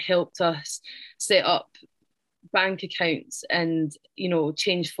people that helped us set up bank accounts and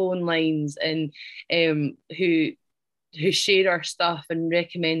change phone lines, and who share our stuff and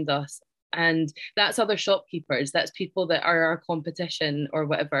recommend us. And that's other shopkeepers, that's people that are our competition or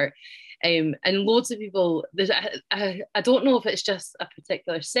whatever. And loads of people, I don't know if it's just a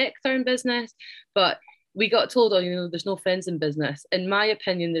particular sector in business, but we got told, there's no friends in business. In my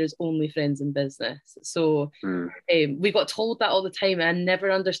opinion, there's only friends in business. So we got told that all the time, and I never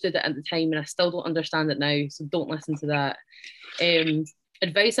understood it at the time, and I still don't understand it now. So don't listen to that.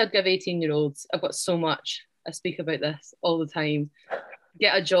 Advice I'd give 18-year-olds, I've got so much. I speak about this all the time.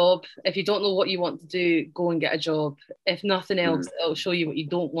 Get a job. If you don't know what you want to do, go and get a job. If nothing else, it'll show you what you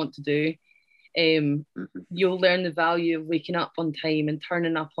don't want to do. You'll learn the value of waking up on time and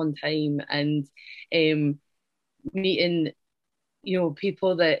turning up on time, and meeting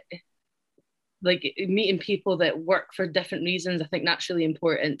people that work for different reasons. I think that's really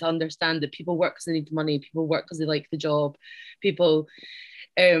important to understand, that people work because they need money, people work because they like the job, so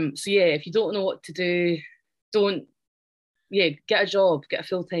yeah, if you don't know what to do, get a job, get a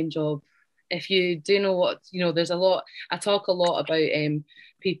full-time job. If you do know what, I talk a lot about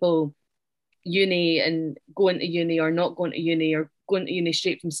people uni and going to uni or not going to uni, or going to uni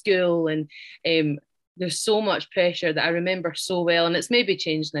straight from school, and there's so much pressure that I remember so well, and it's maybe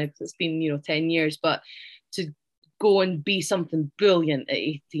changed now because it's been 10 years, but to go and be something brilliant at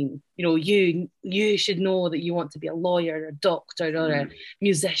 18, you should know that you want to be a lawyer or a doctor or a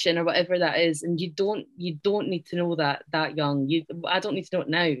musician or whatever that is, and you don't need to know that young. I don't need to know it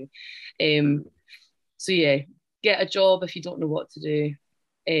now. So yeah, get a job if you don't know what to do.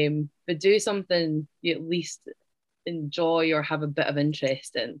 But do something you at least enjoy or have a bit of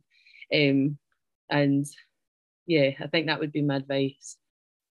interest in. And yeah, I think that would be my advice.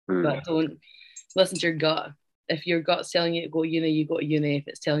 But don't listen to your gut. If your gut's telling you to go uni, you go to uni. If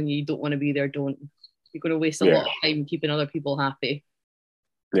it's telling you don't want to be there, don't. You're going to waste a lot of time keeping other people happy.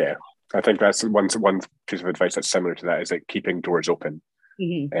 Yeah, I think that's one piece of advice that's similar to that, is keeping doors open.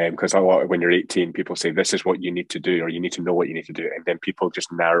 Because a lot when you're 18, people say this is what you need to do, or you need to know what you need to do, and then people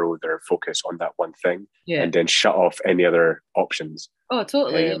just narrow their focus on that one thing, and then shut off any other options. Oh,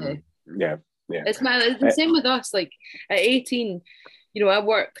 totally. Yeah. It's the same with us. At 18, I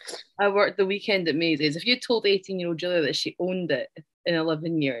worked the weekend at Maisie's. If you told 18-year-old Julia that she owned it in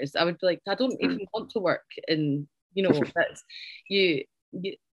 11 years, I would be like, I don't even want to work. And that's you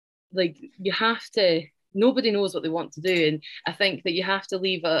have to nobody knows what they want to do. And I think that you have to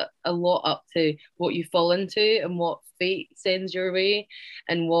leave a lot up to what you fall into and what fate sends your way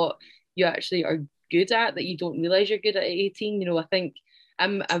and what you actually are good at that you don't realize you're good at 18. I think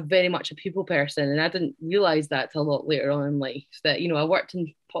I'm very much a people person, and I didn't realize that till a lot later on in life. That I worked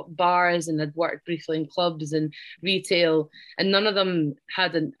in bars and I'd worked briefly in clubs and retail, and none of them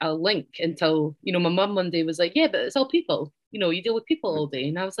had a link until my mum one day was like, "Yeah, but it's all people. You deal with people all day,"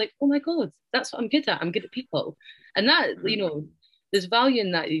 and I was like, "Oh my god, that's what I'm good at. I'm good at people," and that there's value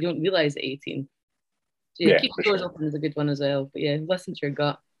in that you don't realize at 18. So keep the doors open is a good one as well. But listen to your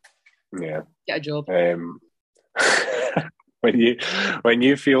gut. Yeah, get a job. When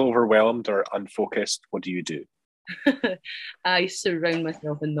you feel overwhelmed or unfocused, what do you do? I surround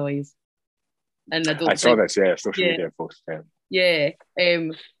myself in noise, and I saw this. Yeah, social media post. Yeah.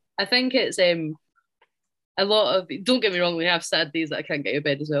 I think it's a lot of. Don't get me wrong, we have sad days that I can't get out of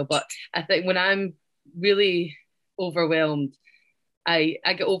bed as well. But I think when I'm really overwhelmed, I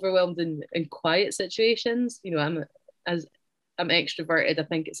get overwhelmed in quiet situations. I'm extroverted. I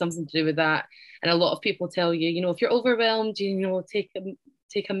think it's something to do with that. And a lot of people tell you, if you're overwhelmed, take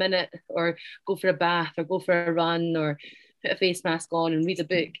a minute or go for a bath or go for a run or put a face mask on and read a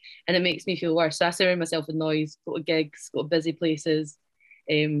book. And it makes me feel worse. So I surround myself with noise, go to gigs, go to busy places,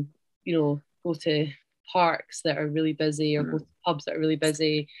 go to parks that are really busy or go to pubs that are really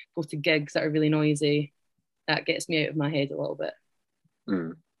busy, go to gigs that are really noisy. That gets me out of my head a little bit.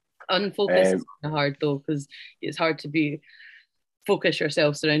 Unfocused is hard though, because it's hard to focus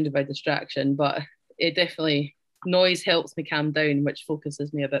yourself surrounded by distraction, but it definitely noise helps me calm down, which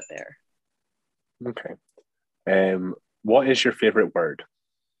focuses me a bit better. Okay. What is your favorite word?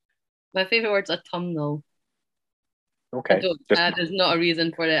 My favorite word's autumnal. Okay. There's not a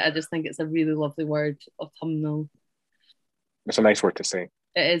reason for it. I just think it's a really lovely word, autumnal. It's a nice word to say.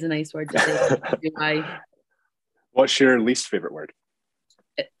 It is a nice word to say. Why? What's your least favorite word?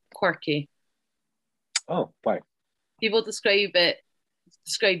 Quirky. Oh, why? People describe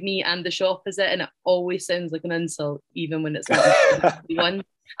me and the shop as it, and it always sounds like an insult, even when it's not one.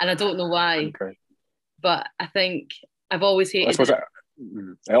 And I don't know why, but I think I've always hated it.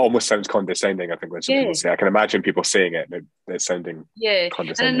 It almost sounds condescending, I think, when some people say. I can imagine people saying it, and it's sounding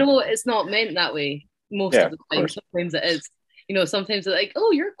condescending. And I know it's not meant that way most of the time. Sometimes it is. Sometimes it's like,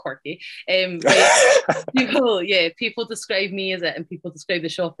 "Oh, you're quirky." People describe me as it, and people describe the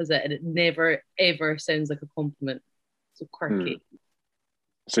shop as it, and it never ever sounds like a compliment. So quirky.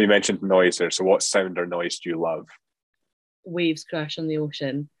 So you mentioned noise there. So what sound or noise do you love? Waves crash on the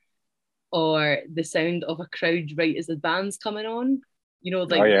ocean, or the sound of a crowd right as the band's coming on. My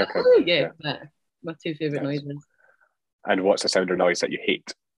two favorite noises. And what's the sound or noise that you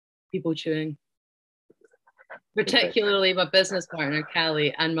hate? People chewing. Particularly my business partner,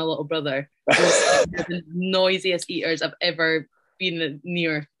 Callie, and my little brother. The noisiest eaters I've ever been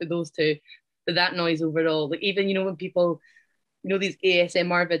near for those two. But that noise overall, like even, when people, these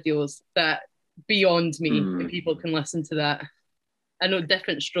ASMR videos that beyond me, and people can listen to that. I know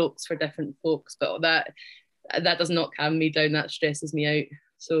different strokes for different folks, but that does not calm me down. That stresses me out.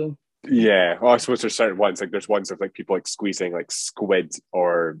 So yeah, I suppose there's certain ones, like there's ones of like people like squeezing like squid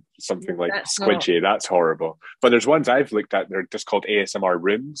or something like squidgy. That's horrible. But there's ones I've looked at, they're just called ASMR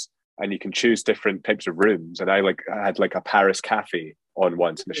rooms, and you can choose different types of rooms. And I had like a Paris cafe on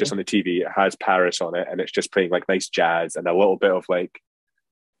once, and it's just on the TV. It has Paris on it, and it's just playing like nice jazz and a little bit of like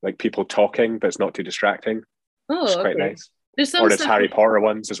people talking, but it's not too distracting. It's quite nice. There's Harry Potter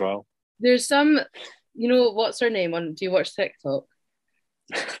ones as well. There's some, what's her name on? Do you watch TikTok?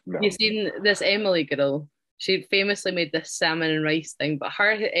 No. You've seen this Emily girl. She famously made this salmon and rice thing, but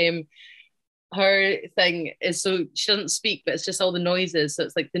her thing is, so she doesn't speak, but it's just all the noises. So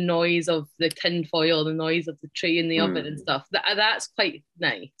it's like the noise of the tin foil, the noise of the tray in the oven and stuff. That's quite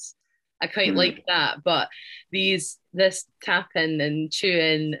nice. I quite like that. But this tapping and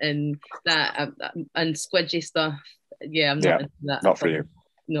chewing and that and squidgy stuff, I'm not into that. Not for you.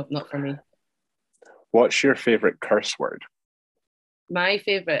 No, not for me. What's your favorite curse word? My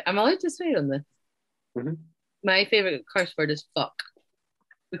favorite. I'm allowed to swear on this. Mm-hmm. My favorite curse word is fuck,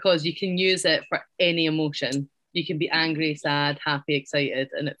 because you can use it for any emotion. You can be angry, sad, happy, excited,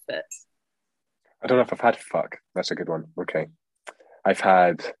 and it fits. I don't know if I've had fuck. That's a good one. Okay. I've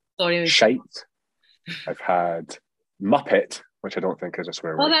had shite. I've had muppet, which I don't think is a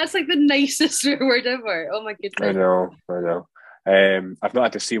swear word. Oh, that's like the nicest swear word ever. Oh my goodness. I know. I've not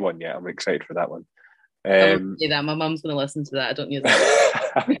had to see one yet. I'm excited for that one. I won't say that. My mum's going to listen to that. I don't use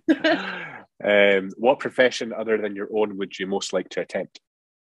that. What profession other than your own would you most like to attempt?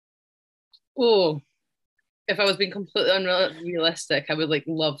 Oh, if I was being completely unrealistic, I would like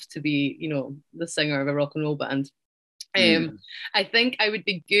love to be, you know, the singer of a rock and roll band. I think I would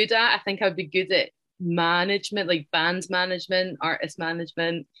be good at. I think I would be good at management, like band management, artist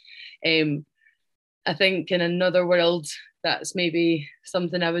management. I think in another world, that's maybe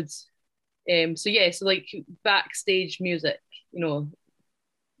something I would. So yeah, so like backstage music, you know,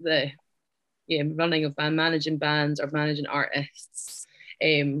 the running of band, managing bands or managing artists,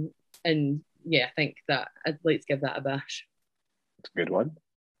 and yeah, I think that I'd like to give that a bash. It's a good one.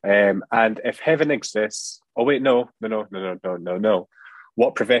 And if heaven exists, oh wait, no.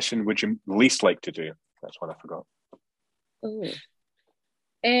 What profession would you least like to do? That's one I forgot. Oh,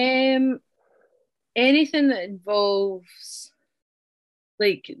 anything that involves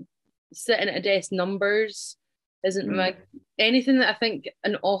like sitting at a desk, numbers isn't my anything that I think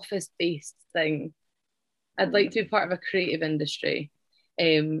an office based thing. I'd like to be part of a creative industry.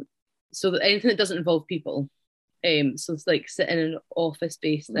 So that anything that doesn't involve people. So it's like sitting in an office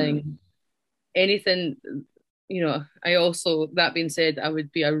based thing. Anything, you know, I also, that being said, I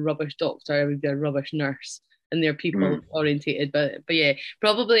would be a rubbish doctor, I would be a rubbish nurse, and they're people orientated. But yeah,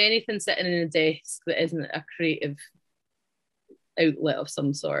 probably anything sitting in a desk that isn't a creative outlet of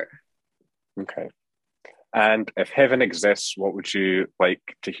some sort. Okay. And if heaven exists, what would you like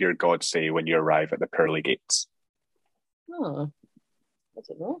to hear God say when you arrive at the pearly gates? Oh, I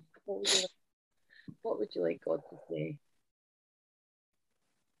don't know. What would you like God to say?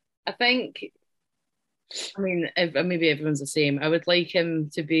 I think, I mean, maybe everyone's the same. I would like him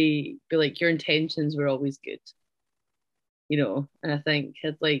to be like, your intentions were always good, you know. And I think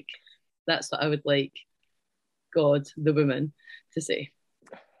that's what I would like God, the woman, to say.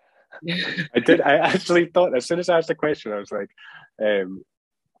 I actually thought, as soon as I asked the question, I was like,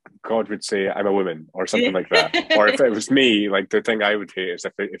 God would say, I'm a woman, or something like that. Or if it was me, like the thing I would hate is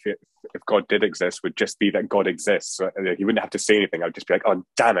if God did exist, would just be that God exists. So he wouldn't have to say anything. I'd just be like, oh,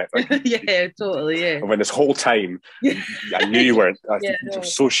 damn it. Like, yeah, totally, yeah. And when this whole time, I knew you weren't. I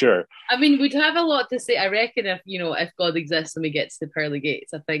was so sure. I mean, we'd have a lot to say. I reckon if God exists and we get to the pearly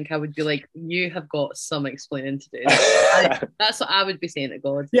gates, I think I would be like, you have got some explaining to do. That's what I would be saying to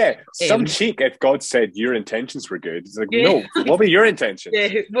God. Yeah, some cheek if God said your intentions were good. It's like, no, what were your intentions?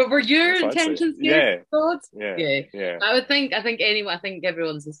 Yeah, were your intentions good, yeah. God? Yeah. I think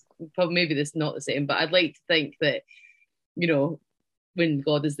everyone's probably maybe this is not the same, but I'd like to think that, you know, when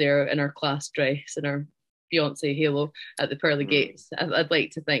God is there in our class dress and our Beyonce halo at the pearly gates, I'd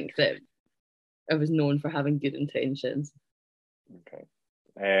like to think that I was known for having good intentions. Okay.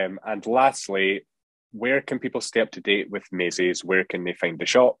 And lastly, where can people stay up to date with Maisie's? Where can they find the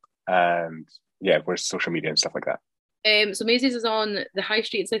shop? And yeah, where's social media and stuff like that? So Maisie's is on the High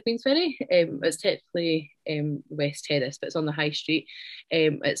Street in South Queensferry. It's technically West Terrace, but it's on the High Street.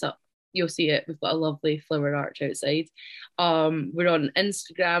 It's up. You'll see it. We've got a lovely flower arch outside. We're on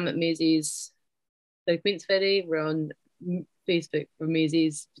Instagram at Maisie's South Queensferry. We're on Facebook for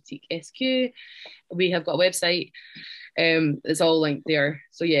Maisie's Boutique SQ. We have got a website. It's all linked there.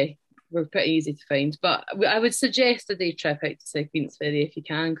 So yeah, we're pretty easy to find. But I would suggest a day trip out to South Queensferry if you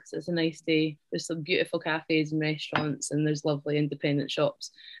can, because it's a nice day. There's some beautiful cafes and restaurants, and there's lovely independent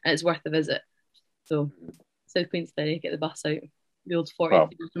shops, and it's worth a visit. So South Queensferry, get the bus out. The old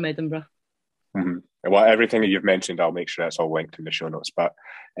 40 from Edinburgh. Well, everything that you've mentioned, I'll make sure that's all linked in the show notes. But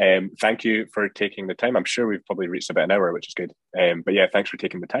thank you for taking the time. I'm sure we've probably reached about an hour, which is good. But yeah, thanks for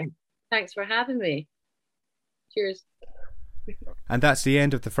taking the time. Thanks for having me. Cheers. And that's the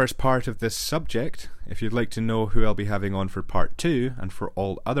end of the first part of this subject. If you'd like to know who I'll be having on for part 2 and for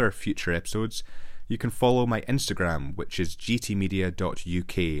all other future episodes, you can follow my Instagram, which is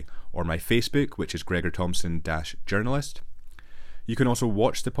gtmedia.uk, or my Facebook, which is Gregor Thompson-journalist. You can also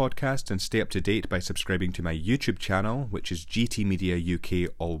watch the podcast and stay up to date by subscribing to my YouTube channel, which is GT Media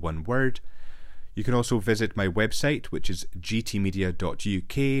UK, all one word. You can also visit my website, which is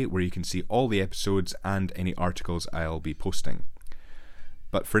gtmedia.uk, where you can see all the episodes and any articles I'll be posting.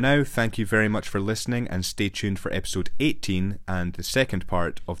 But for now, thank you very much for listening, and stay tuned for episode 18 and the second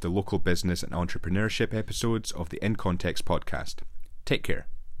part of the local business and entrepreneurship episodes of the In Context podcast. Take care.